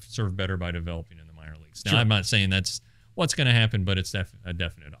are served better by developing in the minor leagues. Now, I'm not saying that's what's going to happen, but it's a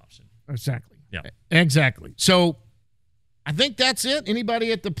definite option. Exactly. Yeah. Exactly. So I think that's it.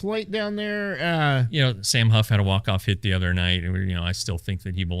 Anybody at the plate down there? Sam Huff had a walk-off hit the other night. And, I still think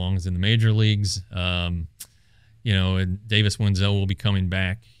that he belongs in the major leagues. And Davis Wenzel will be coming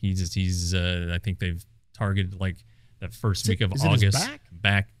back. He's I think they've targeted like that first week of August.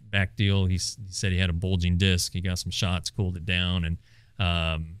 Back deal. He said he had a bulging disc. He got some shots, cooled it down, and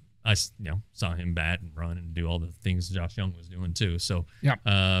I saw him bat and run and do all the things Josh Young was doing too. So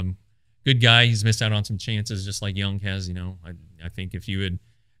good guy. He's missed out on some chances just like Young has. I think if you had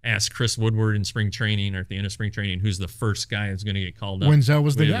asked Chris Woodward in spring training or at the end of spring training who's the first guy that's going to get called up, Wenzel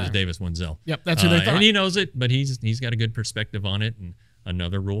was the guy. It was Davis Wenzel. Yep, that's who they thought. And he knows it, but he's got a good perspective on it, and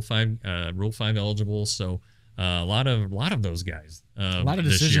another Rule 5 eligible. So a lot of those guys. A lot of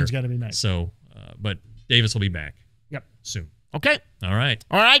decisions got to be made. So, but Davis will be back. Yep, soon. Okay. All right,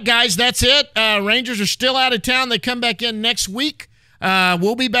 guys. That's it. Rangers are still out of town. They come back in next week.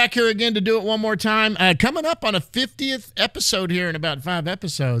 We'll be back here again to do it one more time. Coming up on a 50th episode here in about 5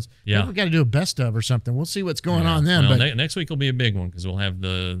 episodes. Yeah, maybe we got to do a best of or something. We'll see what's going on then. Well, but next week will be a big one because we'll have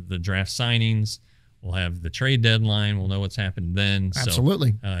the draft signings. We'll have the trade deadline. We'll know what's happened then.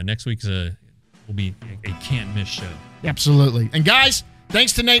 Absolutely. So, next week's will be a can't miss show. Absolutely. And guys,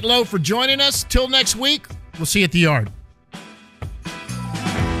 thanks to Nate Lowe for joining us. Till next week, we'll see you at the yard.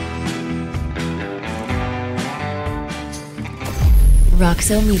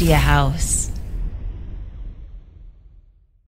 Roxo Media House.